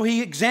evil. So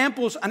he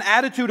examples an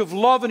attitude of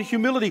love and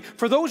humility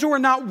for those who are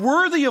not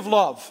worthy of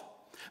love.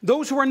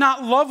 Those who are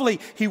not lovely.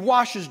 He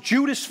washes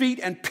Judas'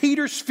 feet and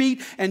Peter's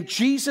feet, and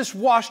Jesus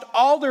washed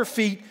all their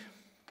feet.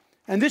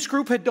 And this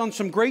group had done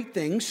some great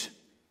things,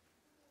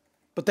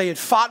 but they had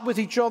fought with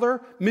each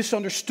other,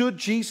 misunderstood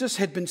Jesus,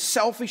 had been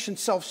selfish and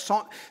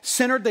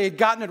self-centered. They had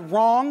gotten it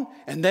wrong,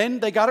 and then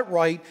they got it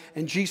right,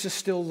 and Jesus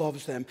still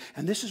loves them.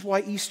 And this is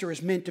why Easter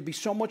is meant to be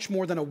so much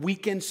more than a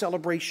weekend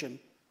celebration.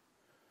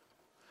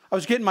 I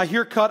was getting my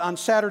hair cut on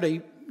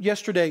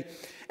yesterday,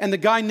 and the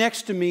guy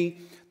next to me,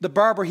 the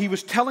barber, he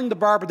was telling the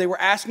barber, they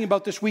were asking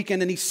about this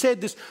weekend, and he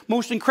said this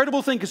most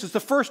incredible thing, because it's the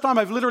first time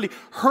I've literally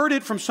heard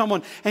it from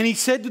someone, and he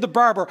said to the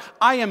barber,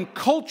 I am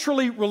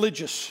culturally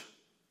religious.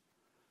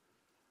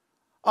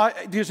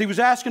 Because he was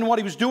asking what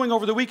he was doing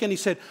over the weekend. He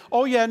said,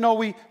 oh yeah, no,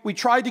 we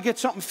tried to get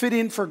something fit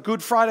in for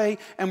Good Friday,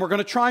 and we're going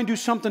to try and do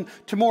something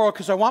tomorrow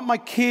because I want my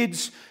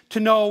kids to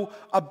know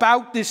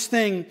about this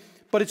thing.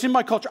 but it's in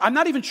my culture. I'm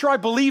not even sure I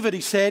believe it,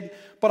 he said,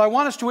 but I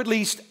want us to at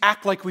least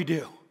act like we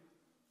do.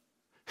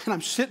 And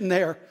I'm sitting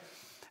there,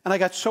 and I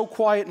got so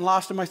quiet and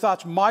lost in my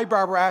thoughts. My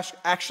barber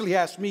actually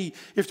asked me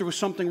if there was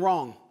something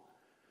wrong.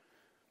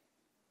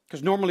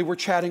 Because normally we're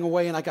chatting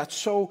away, and I got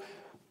so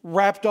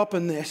wrapped up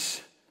in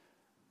this.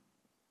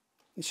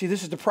 You see,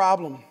 this is the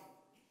problem.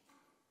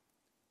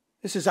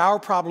 This is our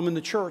problem in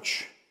the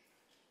church.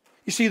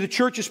 You see, the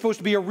church is supposed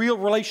to be a real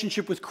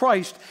relationship with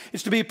Christ.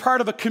 It's to be a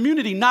part of a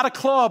community, not a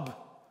club.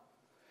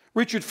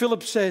 Richard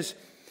Phillips says,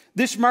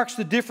 this marks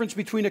the difference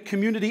between a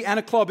community and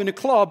a club. In a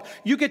club,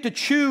 you get to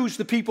choose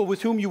the people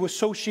with whom you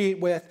associate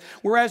with,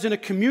 whereas in a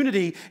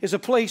community is a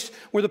place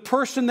where the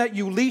person that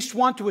you least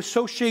want to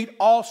associate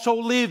also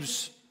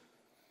lives.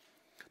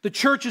 The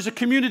church is a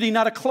community,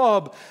 not a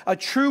club. A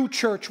true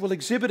church will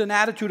exhibit an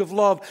attitude of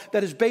love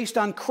that is based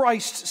on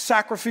Christ's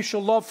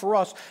sacrificial love for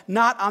us,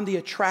 not on the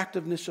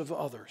attractiveness of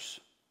others.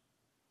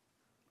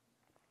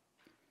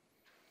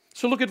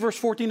 So look at verse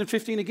 14 and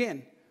 15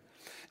 again.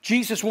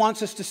 Jesus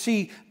wants us to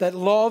see that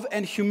love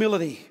and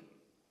humility.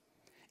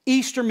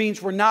 Easter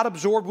means we're not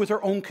absorbed with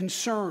our own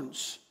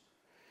concerns.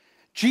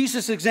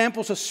 Jesus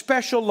examples a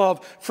special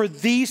love for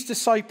these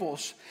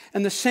disciples,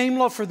 and the same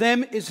love for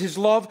them is his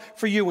love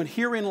for you. And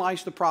herein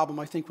lies the problem,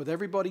 I think, with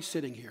everybody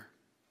sitting here.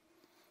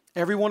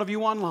 Every one of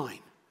you online.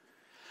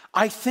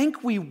 I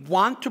think we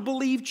want to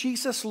believe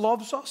Jesus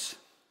loves us.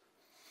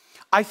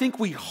 I think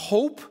we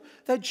hope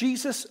that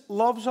Jesus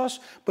loves us,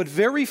 but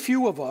very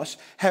few of us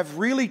have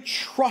really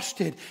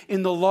trusted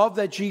in the love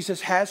that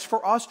Jesus has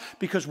for us,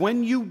 because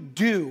when you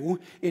do,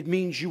 it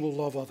means you will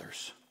love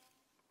others.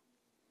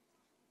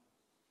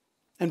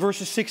 And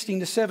verses 16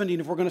 to 17,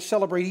 if we're going to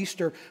celebrate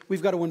Easter,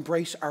 we've got to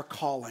embrace our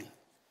calling.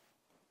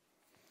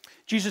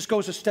 Jesus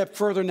goes a step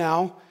further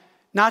now,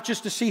 not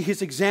just to see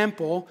his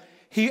example.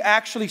 He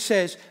actually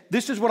says,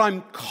 this is what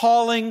I'm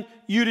calling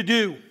you to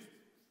do.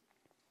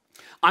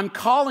 I'm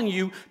calling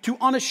you to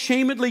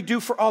unashamedly do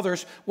for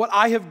others what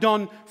I have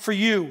done for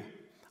you.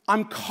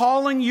 I'm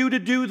calling you to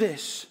do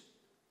this.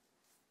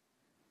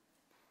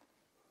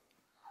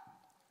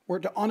 We're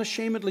to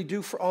unashamedly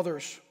do for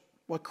others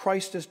what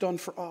Christ has done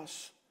for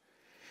us.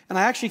 And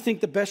I actually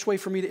think the best way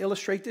for me to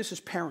illustrate this is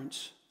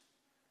parents.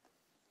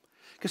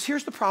 Because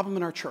here's the problem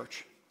in our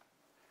church.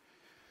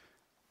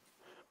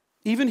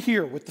 Even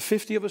here, with the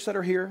 50 of us that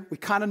are here, we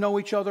kind of know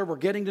each other. We're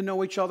getting to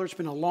know each other. It's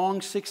been a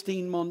long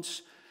 16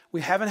 months. We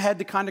haven't had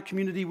the kind of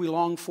community we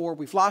long for.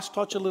 We've lost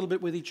touch a little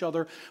bit with each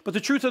other. But the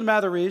truth of the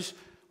matter is,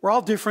 we're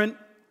all different.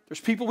 There's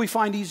people we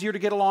find easier to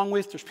get along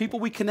with. There's people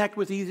we connect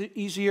with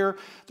easier.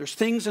 There's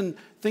things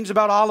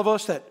about all of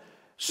us that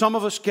some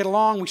of us get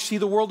along. We see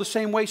the world the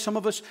same way. Some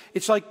of us,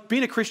 it's like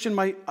being a Christian.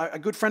 A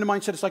good friend of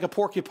mine said it's like a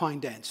porcupine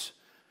dance,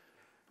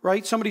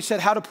 right? Somebody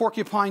said, how do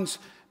porcupines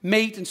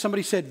mate? And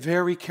somebody said,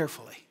 very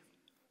carefully,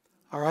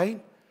 all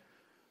right?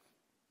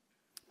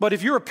 But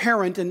if you're a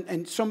parent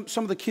and some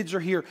of the kids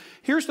are here,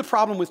 here's the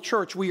problem with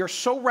church. We are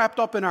so wrapped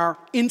up in our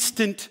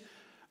instant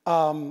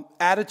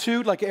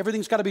attitude, like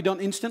everything's got to be done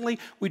instantly.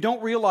 We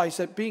don't realize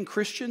that being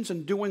Christians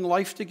and doing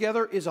life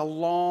together is a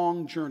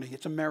long journey.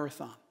 It's a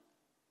marathon.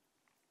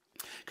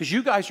 Because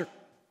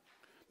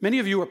many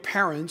of you are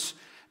parents,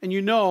 and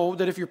you know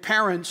that if you're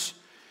parents,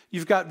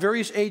 you've got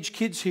various age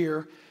kids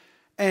here,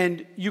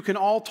 and you can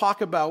all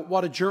talk about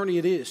what a journey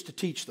it is to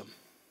teach them.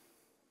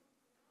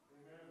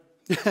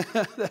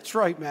 That's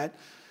right, Matt.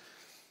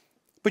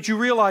 But you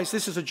realize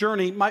this is a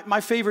journey.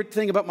 My favorite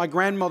thing about my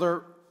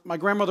grandmother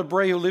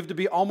Bray, who lived to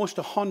be almost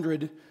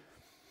 100,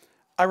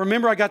 I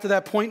remember I got to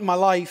that point in my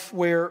life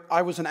where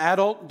I was an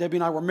adult. Debbie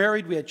and I were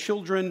married. We had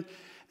children.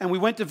 And we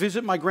went to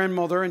visit my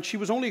grandmother, and she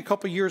was only a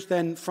couple of years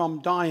then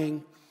from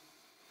dying.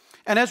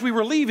 And as we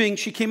were leaving,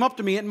 she came up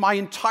to me, and my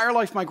entire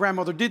life my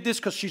grandmother did this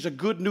because she's a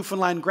good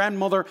Newfoundland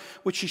grandmother,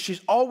 which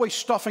she's always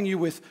stuffing you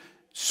with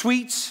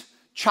sweets,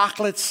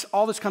 chocolates,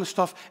 all this kind of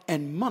stuff,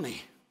 and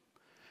money.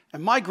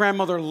 And my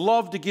grandmother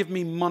loved to give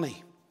me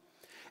money.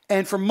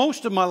 And for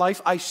most of my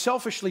life, I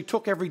selfishly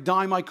took every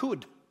dime I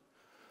could.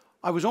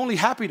 I was only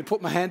happy to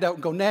put my hand out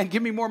and go, Nan,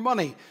 give me more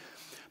money.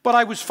 But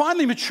I was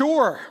finally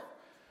mature,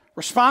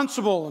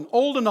 responsible, and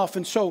old enough.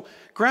 And so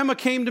Grandma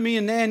came to me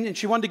and Nan, and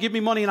she wanted to give me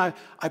money, and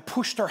I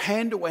pushed her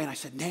hand away, and I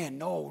said, Nan,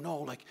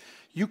 no, like,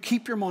 you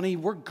keep your money,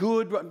 we're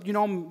good,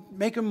 I'm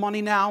making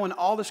money now, and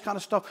all this kind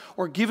of stuff,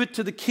 or give it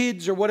to the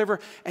kids or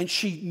whatever. And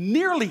she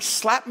nearly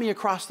slapped me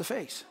across the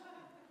face.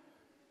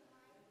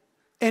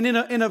 And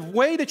in a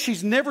way that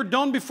she's never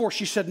done before,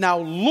 she said, now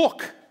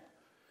look,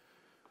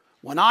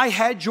 when I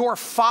had your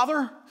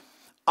father,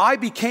 I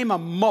became a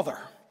mother.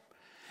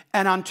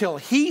 And until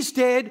he's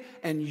dead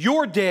and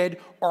you're dead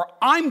or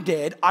I'm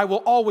dead, I will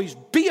always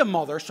be a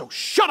mother, so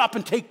shut up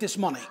and take this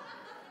money.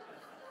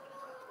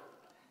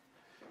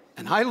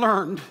 And I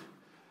learned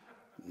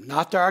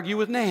not to argue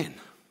with Nan.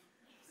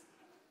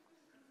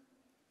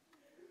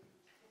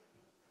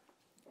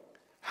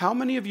 How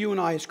many of you and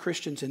I as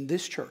Christians in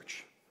this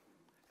church,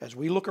 as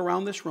we look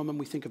around this room and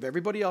we think of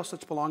everybody else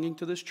that's belonging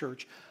to this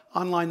church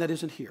online that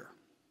isn't here,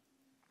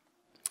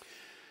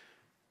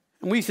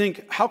 and we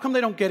think, how come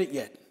they don't get it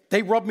yet?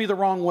 They rub me the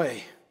wrong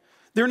way.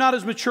 They're not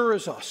as mature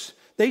as us.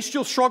 They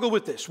still struggle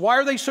with this. Why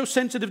are they so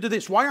sensitive to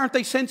this? Why aren't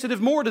they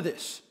sensitive more to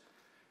this?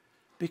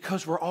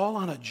 Because we're all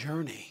on a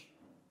journey.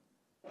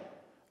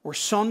 We're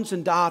sons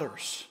and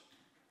daughters.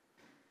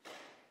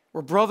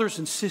 We're brothers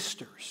and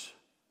sisters.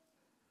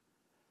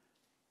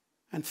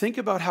 And think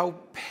about how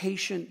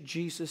patient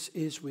Jesus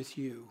is with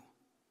you.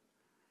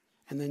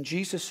 And then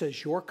Jesus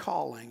says your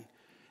calling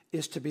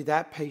is to be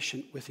that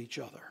patient with each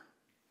other.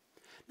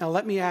 Now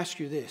let me ask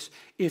you this.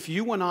 If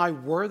you and I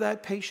were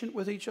that patient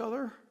with each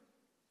other,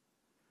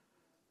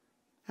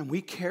 and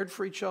we cared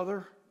for each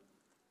other,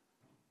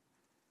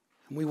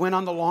 and we went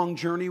on the long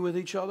journey with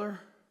each other,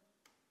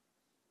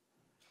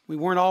 we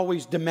weren't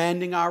always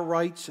demanding our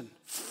rights and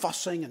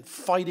fussing and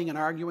fighting and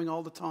arguing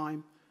all the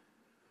time,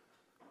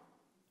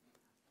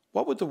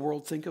 what would the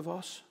world think of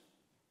us?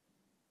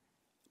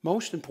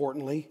 Most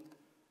importantly,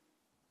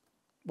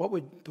 what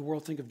would the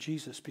world think of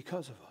Jesus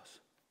because of us?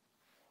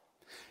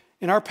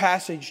 In our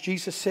passage,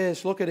 Jesus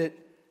says, look at it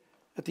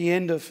at the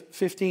end of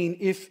 15,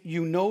 if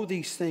you know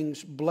these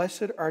things,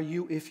 blessed are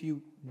you if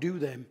you do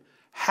them.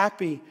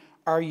 Happy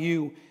are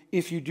you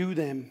if you do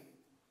them.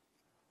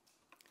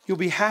 You'll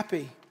be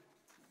happy.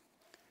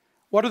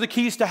 What are the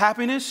keys to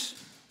happiness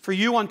for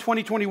you on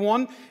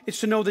 2021?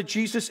 It's to know that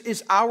Jesus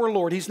is our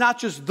Lord. He's not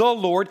just the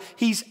Lord,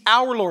 He's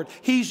our Lord.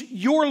 He's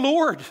your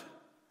Lord.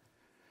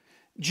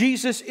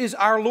 Jesus is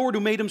our Lord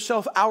who made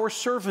Himself our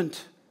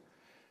servant.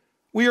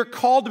 We are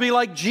called to be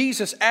like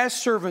Jesus as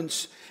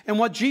servants. And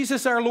what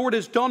Jesus our Lord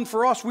has done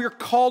for us, we are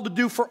called to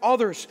do for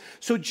others.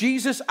 So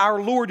Jesus our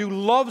Lord, who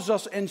loves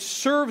us and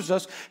serves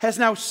us, has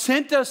now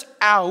sent us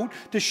out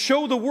to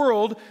show the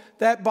world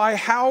that by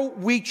how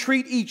we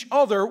treat each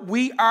other,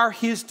 we are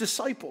His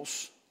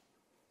disciples.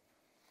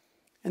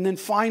 And then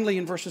finally,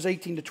 in verses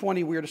 18 to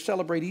 20, we are to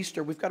celebrate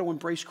Easter. We've got to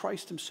embrace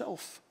Christ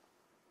Himself.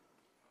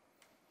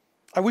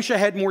 I wish I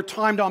had more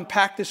time to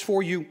unpack this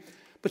for you,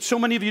 but so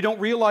many of you don't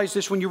realize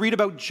this. When you read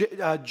about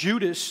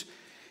Judas,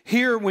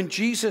 here when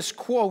Jesus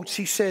quotes,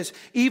 He says,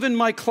 even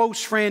my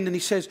close friend, and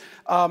He says,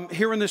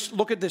 here in this,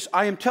 look at this,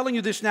 I am telling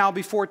you this now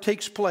before it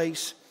takes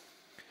place.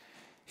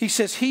 He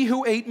says, he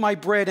who ate my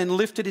bread and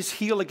lifted his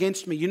heel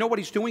against me. You know what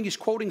he's doing? He's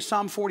quoting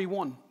Psalm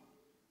 41.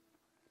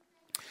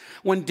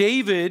 When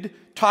David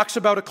talks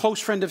about a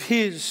close friend of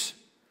his,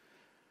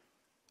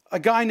 a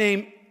guy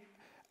named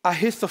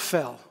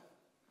Ahithophel.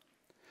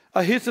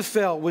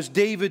 Ahithophel was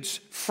David's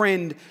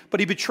friend, but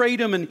he betrayed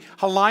him and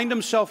aligned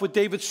himself with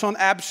David's son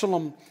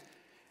Absalom.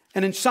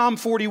 And in Psalm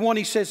 41,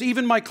 he says,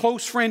 even my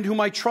close friend whom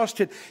I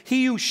trusted,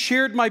 he who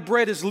shared my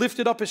bread has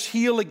lifted up his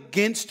heel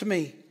against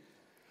me.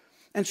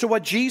 And so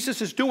what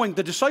Jesus is doing,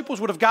 the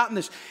disciples would have gotten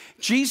this.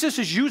 Jesus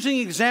is using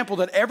an example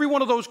that every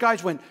one of those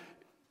guys went,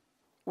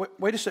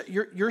 wait a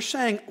second, you're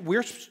saying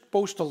we're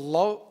supposed to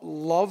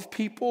love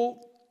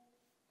people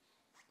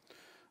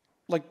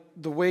like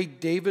the way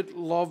David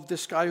loved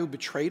this guy who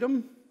betrayed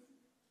him?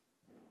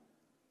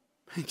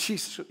 And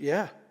Jesus,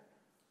 yeah,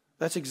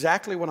 that's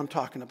exactly what I'm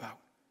talking about.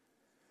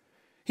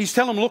 He's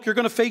telling them, look, you're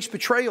going to face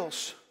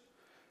betrayals.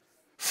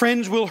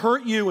 Friends will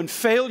hurt you and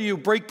fail you,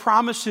 break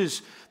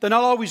promises. They'll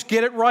not always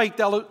get it right.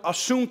 They'll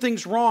assume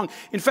things wrong.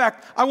 In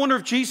fact, I wonder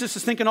if Jesus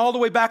is thinking all the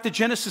way back to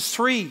Genesis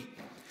 3.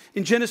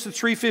 In Genesis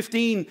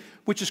 3:15,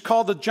 which is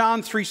called the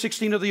John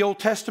 3:16 of the Old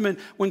Testament,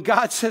 when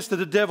God says to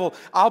the devil,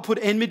 I'll put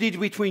enmity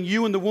between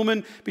you and the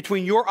woman,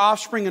 between your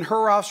offspring and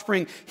her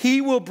offspring.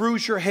 He will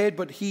bruise your head,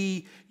 but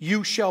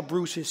you shall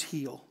bruise his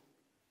heel.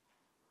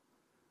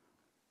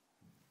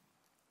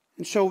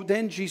 And so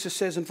then Jesus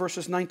says in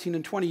verses 19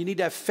 and 20, you need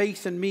to have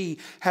faith in me,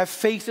 have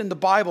faith in the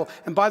Bible.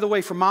 And by the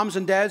way, for moms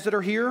and dads that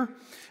are here,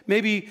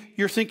 maybe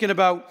you're thinking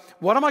about,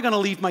 what am I going to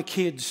leave my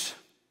kids?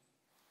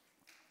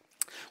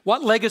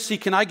 What legacy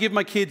can I give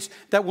my kids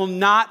that will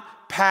not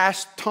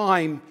pass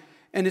time?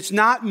 And it's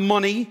not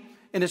money,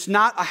 and it's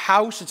not a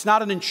house, it's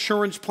not an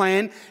insurance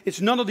plan, it's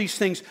none of these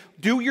things.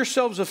 Do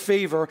yourselves a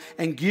favor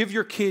and give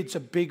your kids a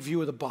big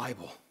view of the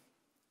Bible.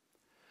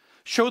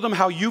 Show them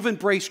how you've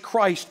embraced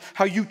Christ,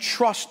 how you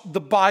trust the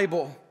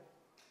Bible,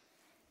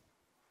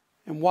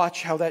 and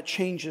watch how that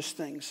changes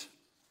things.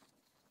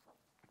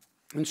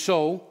 And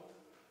so,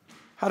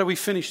 how do we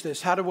finish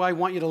this? How do I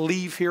want you to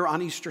leave here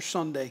on Easter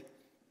Sunday?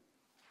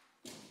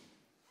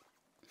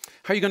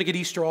 How are you going to get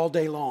Easter all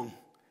day long,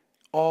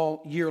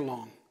 all year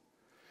long?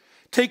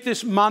 Take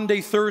this Maundy,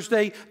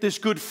 Thursday, this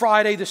Good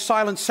Friday, this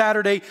Silent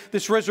Saturday,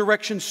 this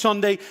Resurrection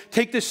Sunday.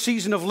 Take this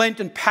season of Lent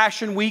and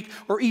Passion Week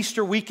or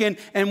Easter weekend.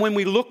 And when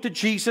we look to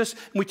Jesus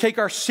and we take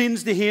our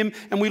sins to Him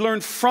and we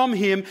learn from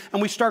Him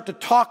and we start to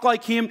talk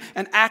like Him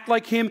and act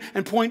like Him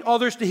and point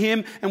others to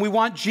Him, and we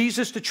want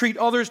Jesus to treat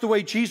others the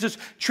way Jesus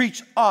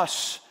treats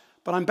us.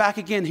 But I'm back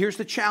again. Here's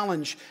the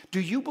challenge. Do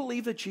you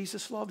believe that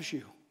Jesus loves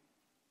you?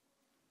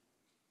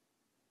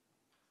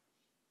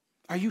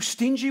 Are you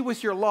stingy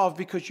with your love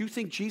because you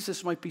think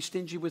Jesus might be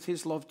stingy with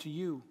His love to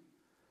you?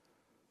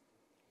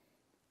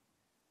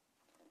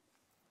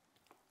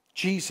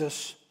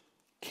 Jesus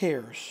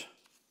cares,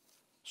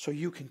 so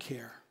you can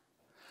care.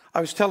 I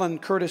was telling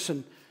Curtis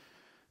and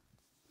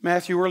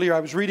Matthew, earlier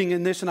I was reading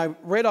in this and I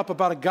read up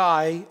about a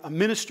guy, a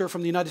minister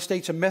from the United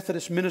States, a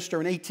Methodist minister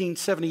in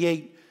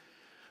 1878,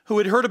 who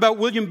had heard about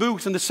William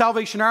Booth and the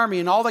Salvation Army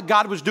and all that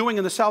God was doing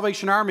in the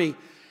Salvation Army.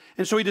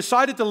 And so he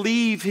decided to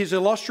leave his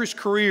illustrious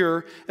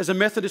career as a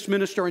Methodist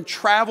minister and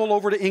travel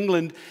over to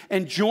England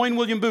and join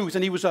William Booth.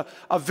 And he was a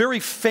very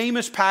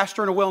famous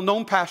pastor and a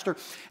well-known pastor.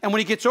 And when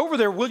he gets over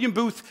there, William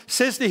Booth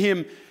says to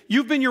him,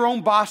 "You've been your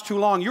own boss too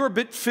long. You're a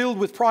bit filled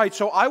with pride.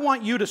 So I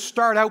want you to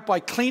start out by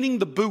cleaning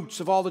the boots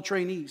of all the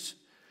trainees."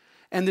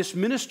 And this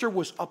minister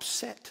was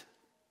upset.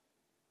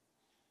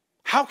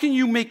 "How can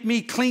you make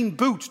me clean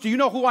boots? Do you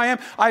know who I am?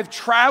 I've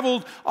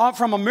traveled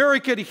from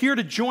America to here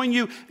to join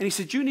you." And he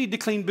said, "You need to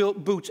clean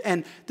boots."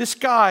 And this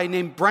guy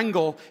named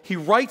Brengle, he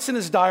writes in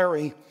his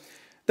diary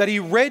that he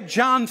read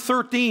John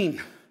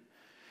 13.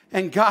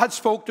 And God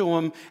spoke to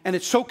him, and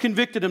it so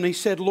convicted him. He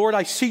said, "Lord,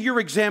 I see your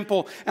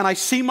example, and I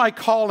see my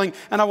calling,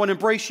 and I want to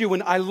embrace you."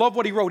 And I love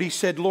what he wrote. He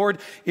said, "Lord,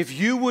 if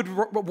you would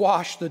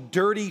wash the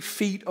dirty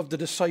feet of the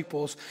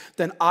disciples,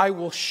 then I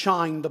will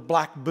shine the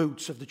black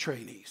boots of the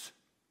trainees."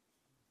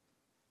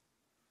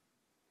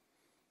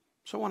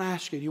 So I want to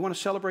ask you, do you want to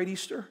celebrate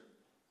Easter?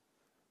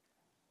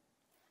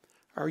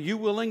 Are you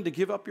willing to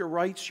give up your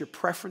rights, your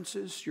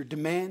preferences, your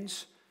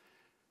demands?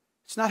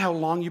 It's not how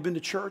long you've been to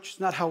church. It's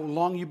not how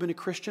long you've been a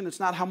Christian. It's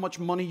not how much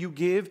money you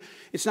give.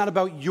 It's not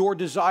about your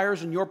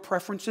desires and your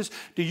preferences.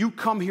 Do you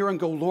come here and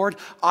go, "Lord,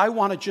 I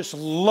want to just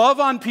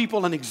love on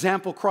people and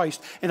example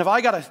Christ. And if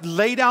I got to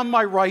lay down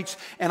my rights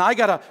and I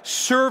got to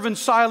serve in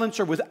silence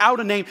or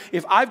without a name,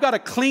 if I've got to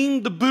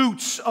clean the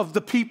boots of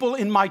the people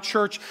in my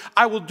church,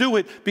 I will do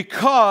it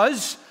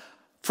because..."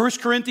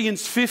 1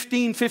 Corinthians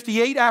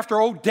 15:58,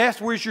 after, "Oh, death,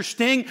 where's your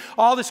sting?"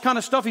 All this kind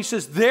of stuff. He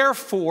says,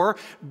 "Therefore,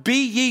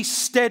 be ye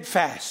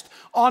steadfast,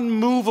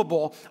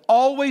 unmovable,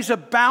 always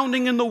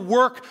abounding in the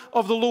work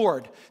of the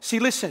Lord." See,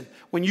 listen,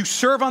 when you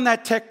serve on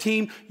that tech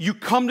team, you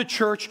come to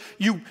church,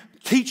 you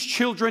teach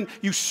children,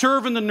 you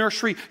serve in the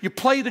nursery, you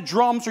play the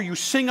drums, or you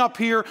sing up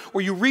here, or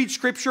you read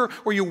scripture,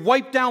 or you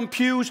wipe down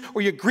pews,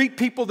 or you greet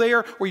people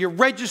there, or you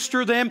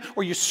register them,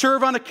 or you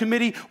serve on a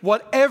committee.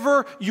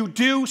 Whatever you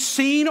do,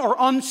 seen or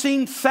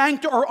unseen,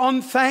 thanked or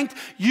unthanked,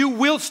 you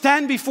will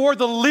stand before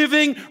the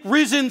living,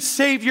 risen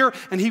Savior,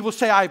 and He will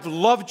say, "I've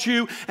loved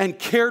you and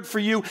cared for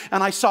you,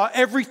 and I saw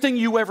everything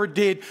you ever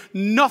did.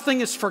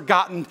 Nothing is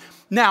forgotten.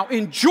 Now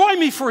enjoy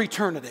me for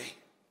eternity."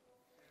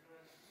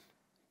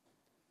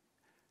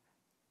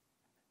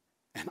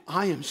 And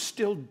I am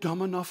still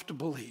dumb enough to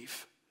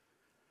believe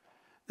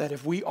that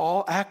if we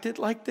all acted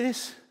like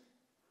this,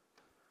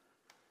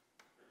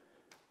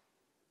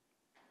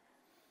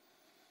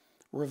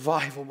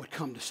 revival would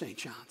come to St.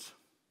 John's.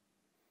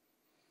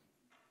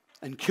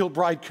 And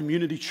Kilbride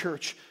Community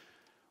Church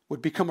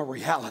would become a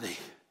reality.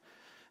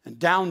 And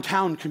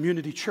downtown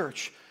Community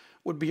Church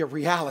would be a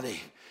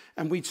reality.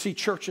 And we'd see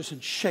churches in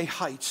Shea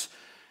Heights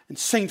and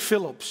St.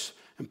 Philip's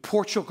and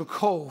Portugal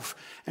Cove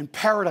and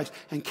Paradise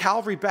and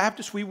Calvary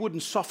Baptist. We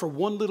wouldn't suffer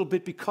one little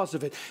bit because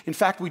of it. In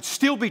fact, we'd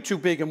still be too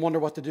big and wonder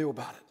what to do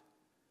about it.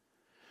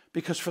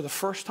 Because for the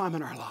first time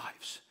in our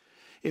lives,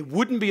 it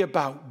wouldn't be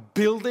about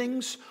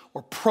buildings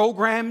or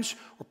programs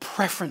or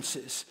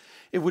preferences.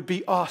 It would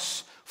be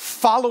us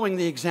following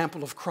the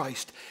example of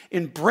Christ,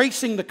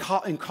 embracing the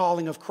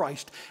calling of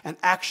Christ, and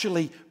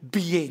actually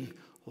being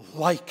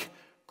like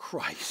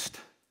Christ.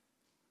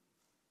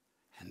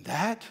 And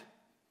that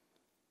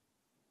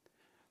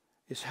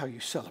is how you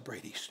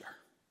celebrate Easter.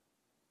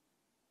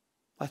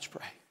 Let's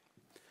pray.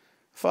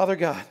 Father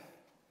God,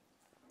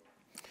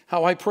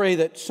 how I pray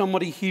that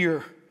somebody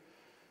here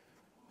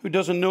who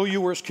doesn't know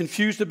you or is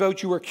confused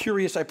about you or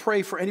curious, I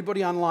pray for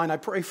anybody online. I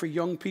pray for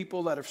young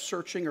people that are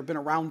searching or been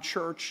around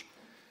church.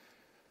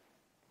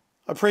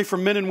 I pray for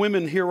men and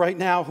women here right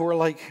now who are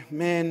like,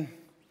 "Man,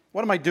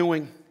 what am I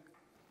doing?"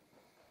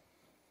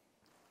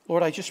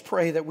 Lord, I just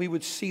pray that we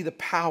would see the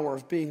power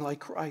of being like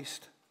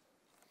Christ.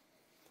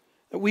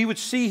 That we would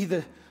see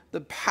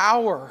the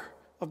power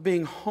of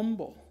being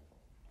humble.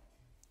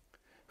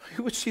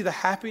 We would see the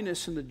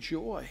happiness and the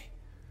joy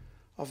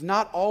of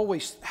not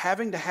always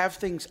having to have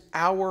things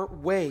our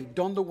way,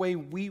 done the way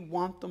we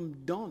want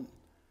them done.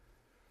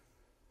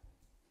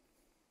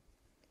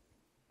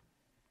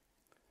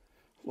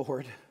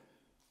 Lord,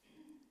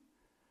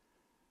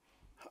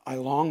 I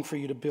long for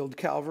you to build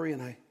Calvary,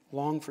 and I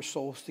long for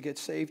souls to get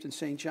saved in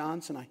St.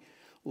 John's, and I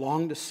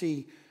long to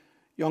see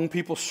young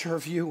people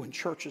serve you and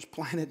churches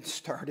planted and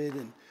started.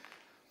 And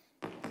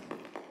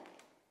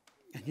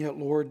yet,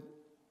 Lord,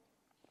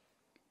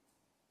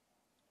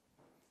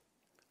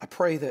 I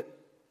pray that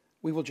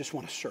we will just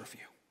want to serve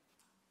you.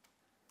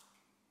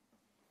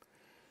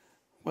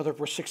 Whether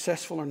we're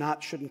successful or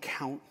not shouldn't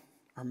count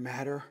or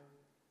matter.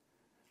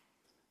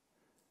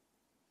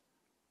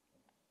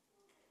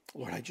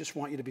 Lord, I just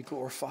want you to be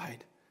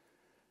glorified.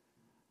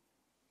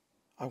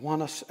 I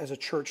want us as a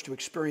church to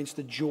experience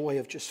the joy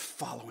of just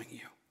following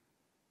you.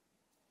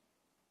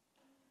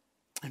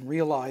 And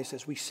realize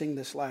as we sing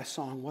this last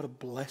song, what a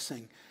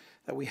blessing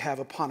that we have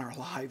upon our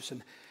lives.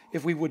 And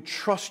if we would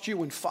trust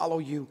you and follow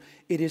you,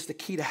 it is the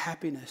key to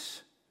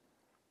happiness.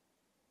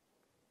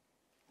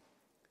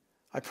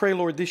 I pray,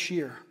 Lord, this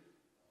year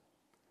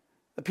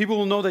that people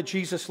will know that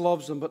Jesus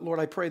loves them. But Lord,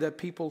 I pray that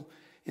people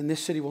in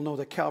this city will know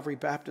that Calvary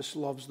Baptist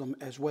loves them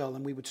as well.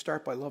 And we would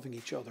start by loving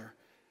each other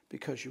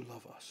because you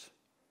love us.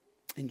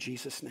 In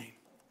Jesus' name,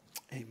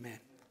 amen.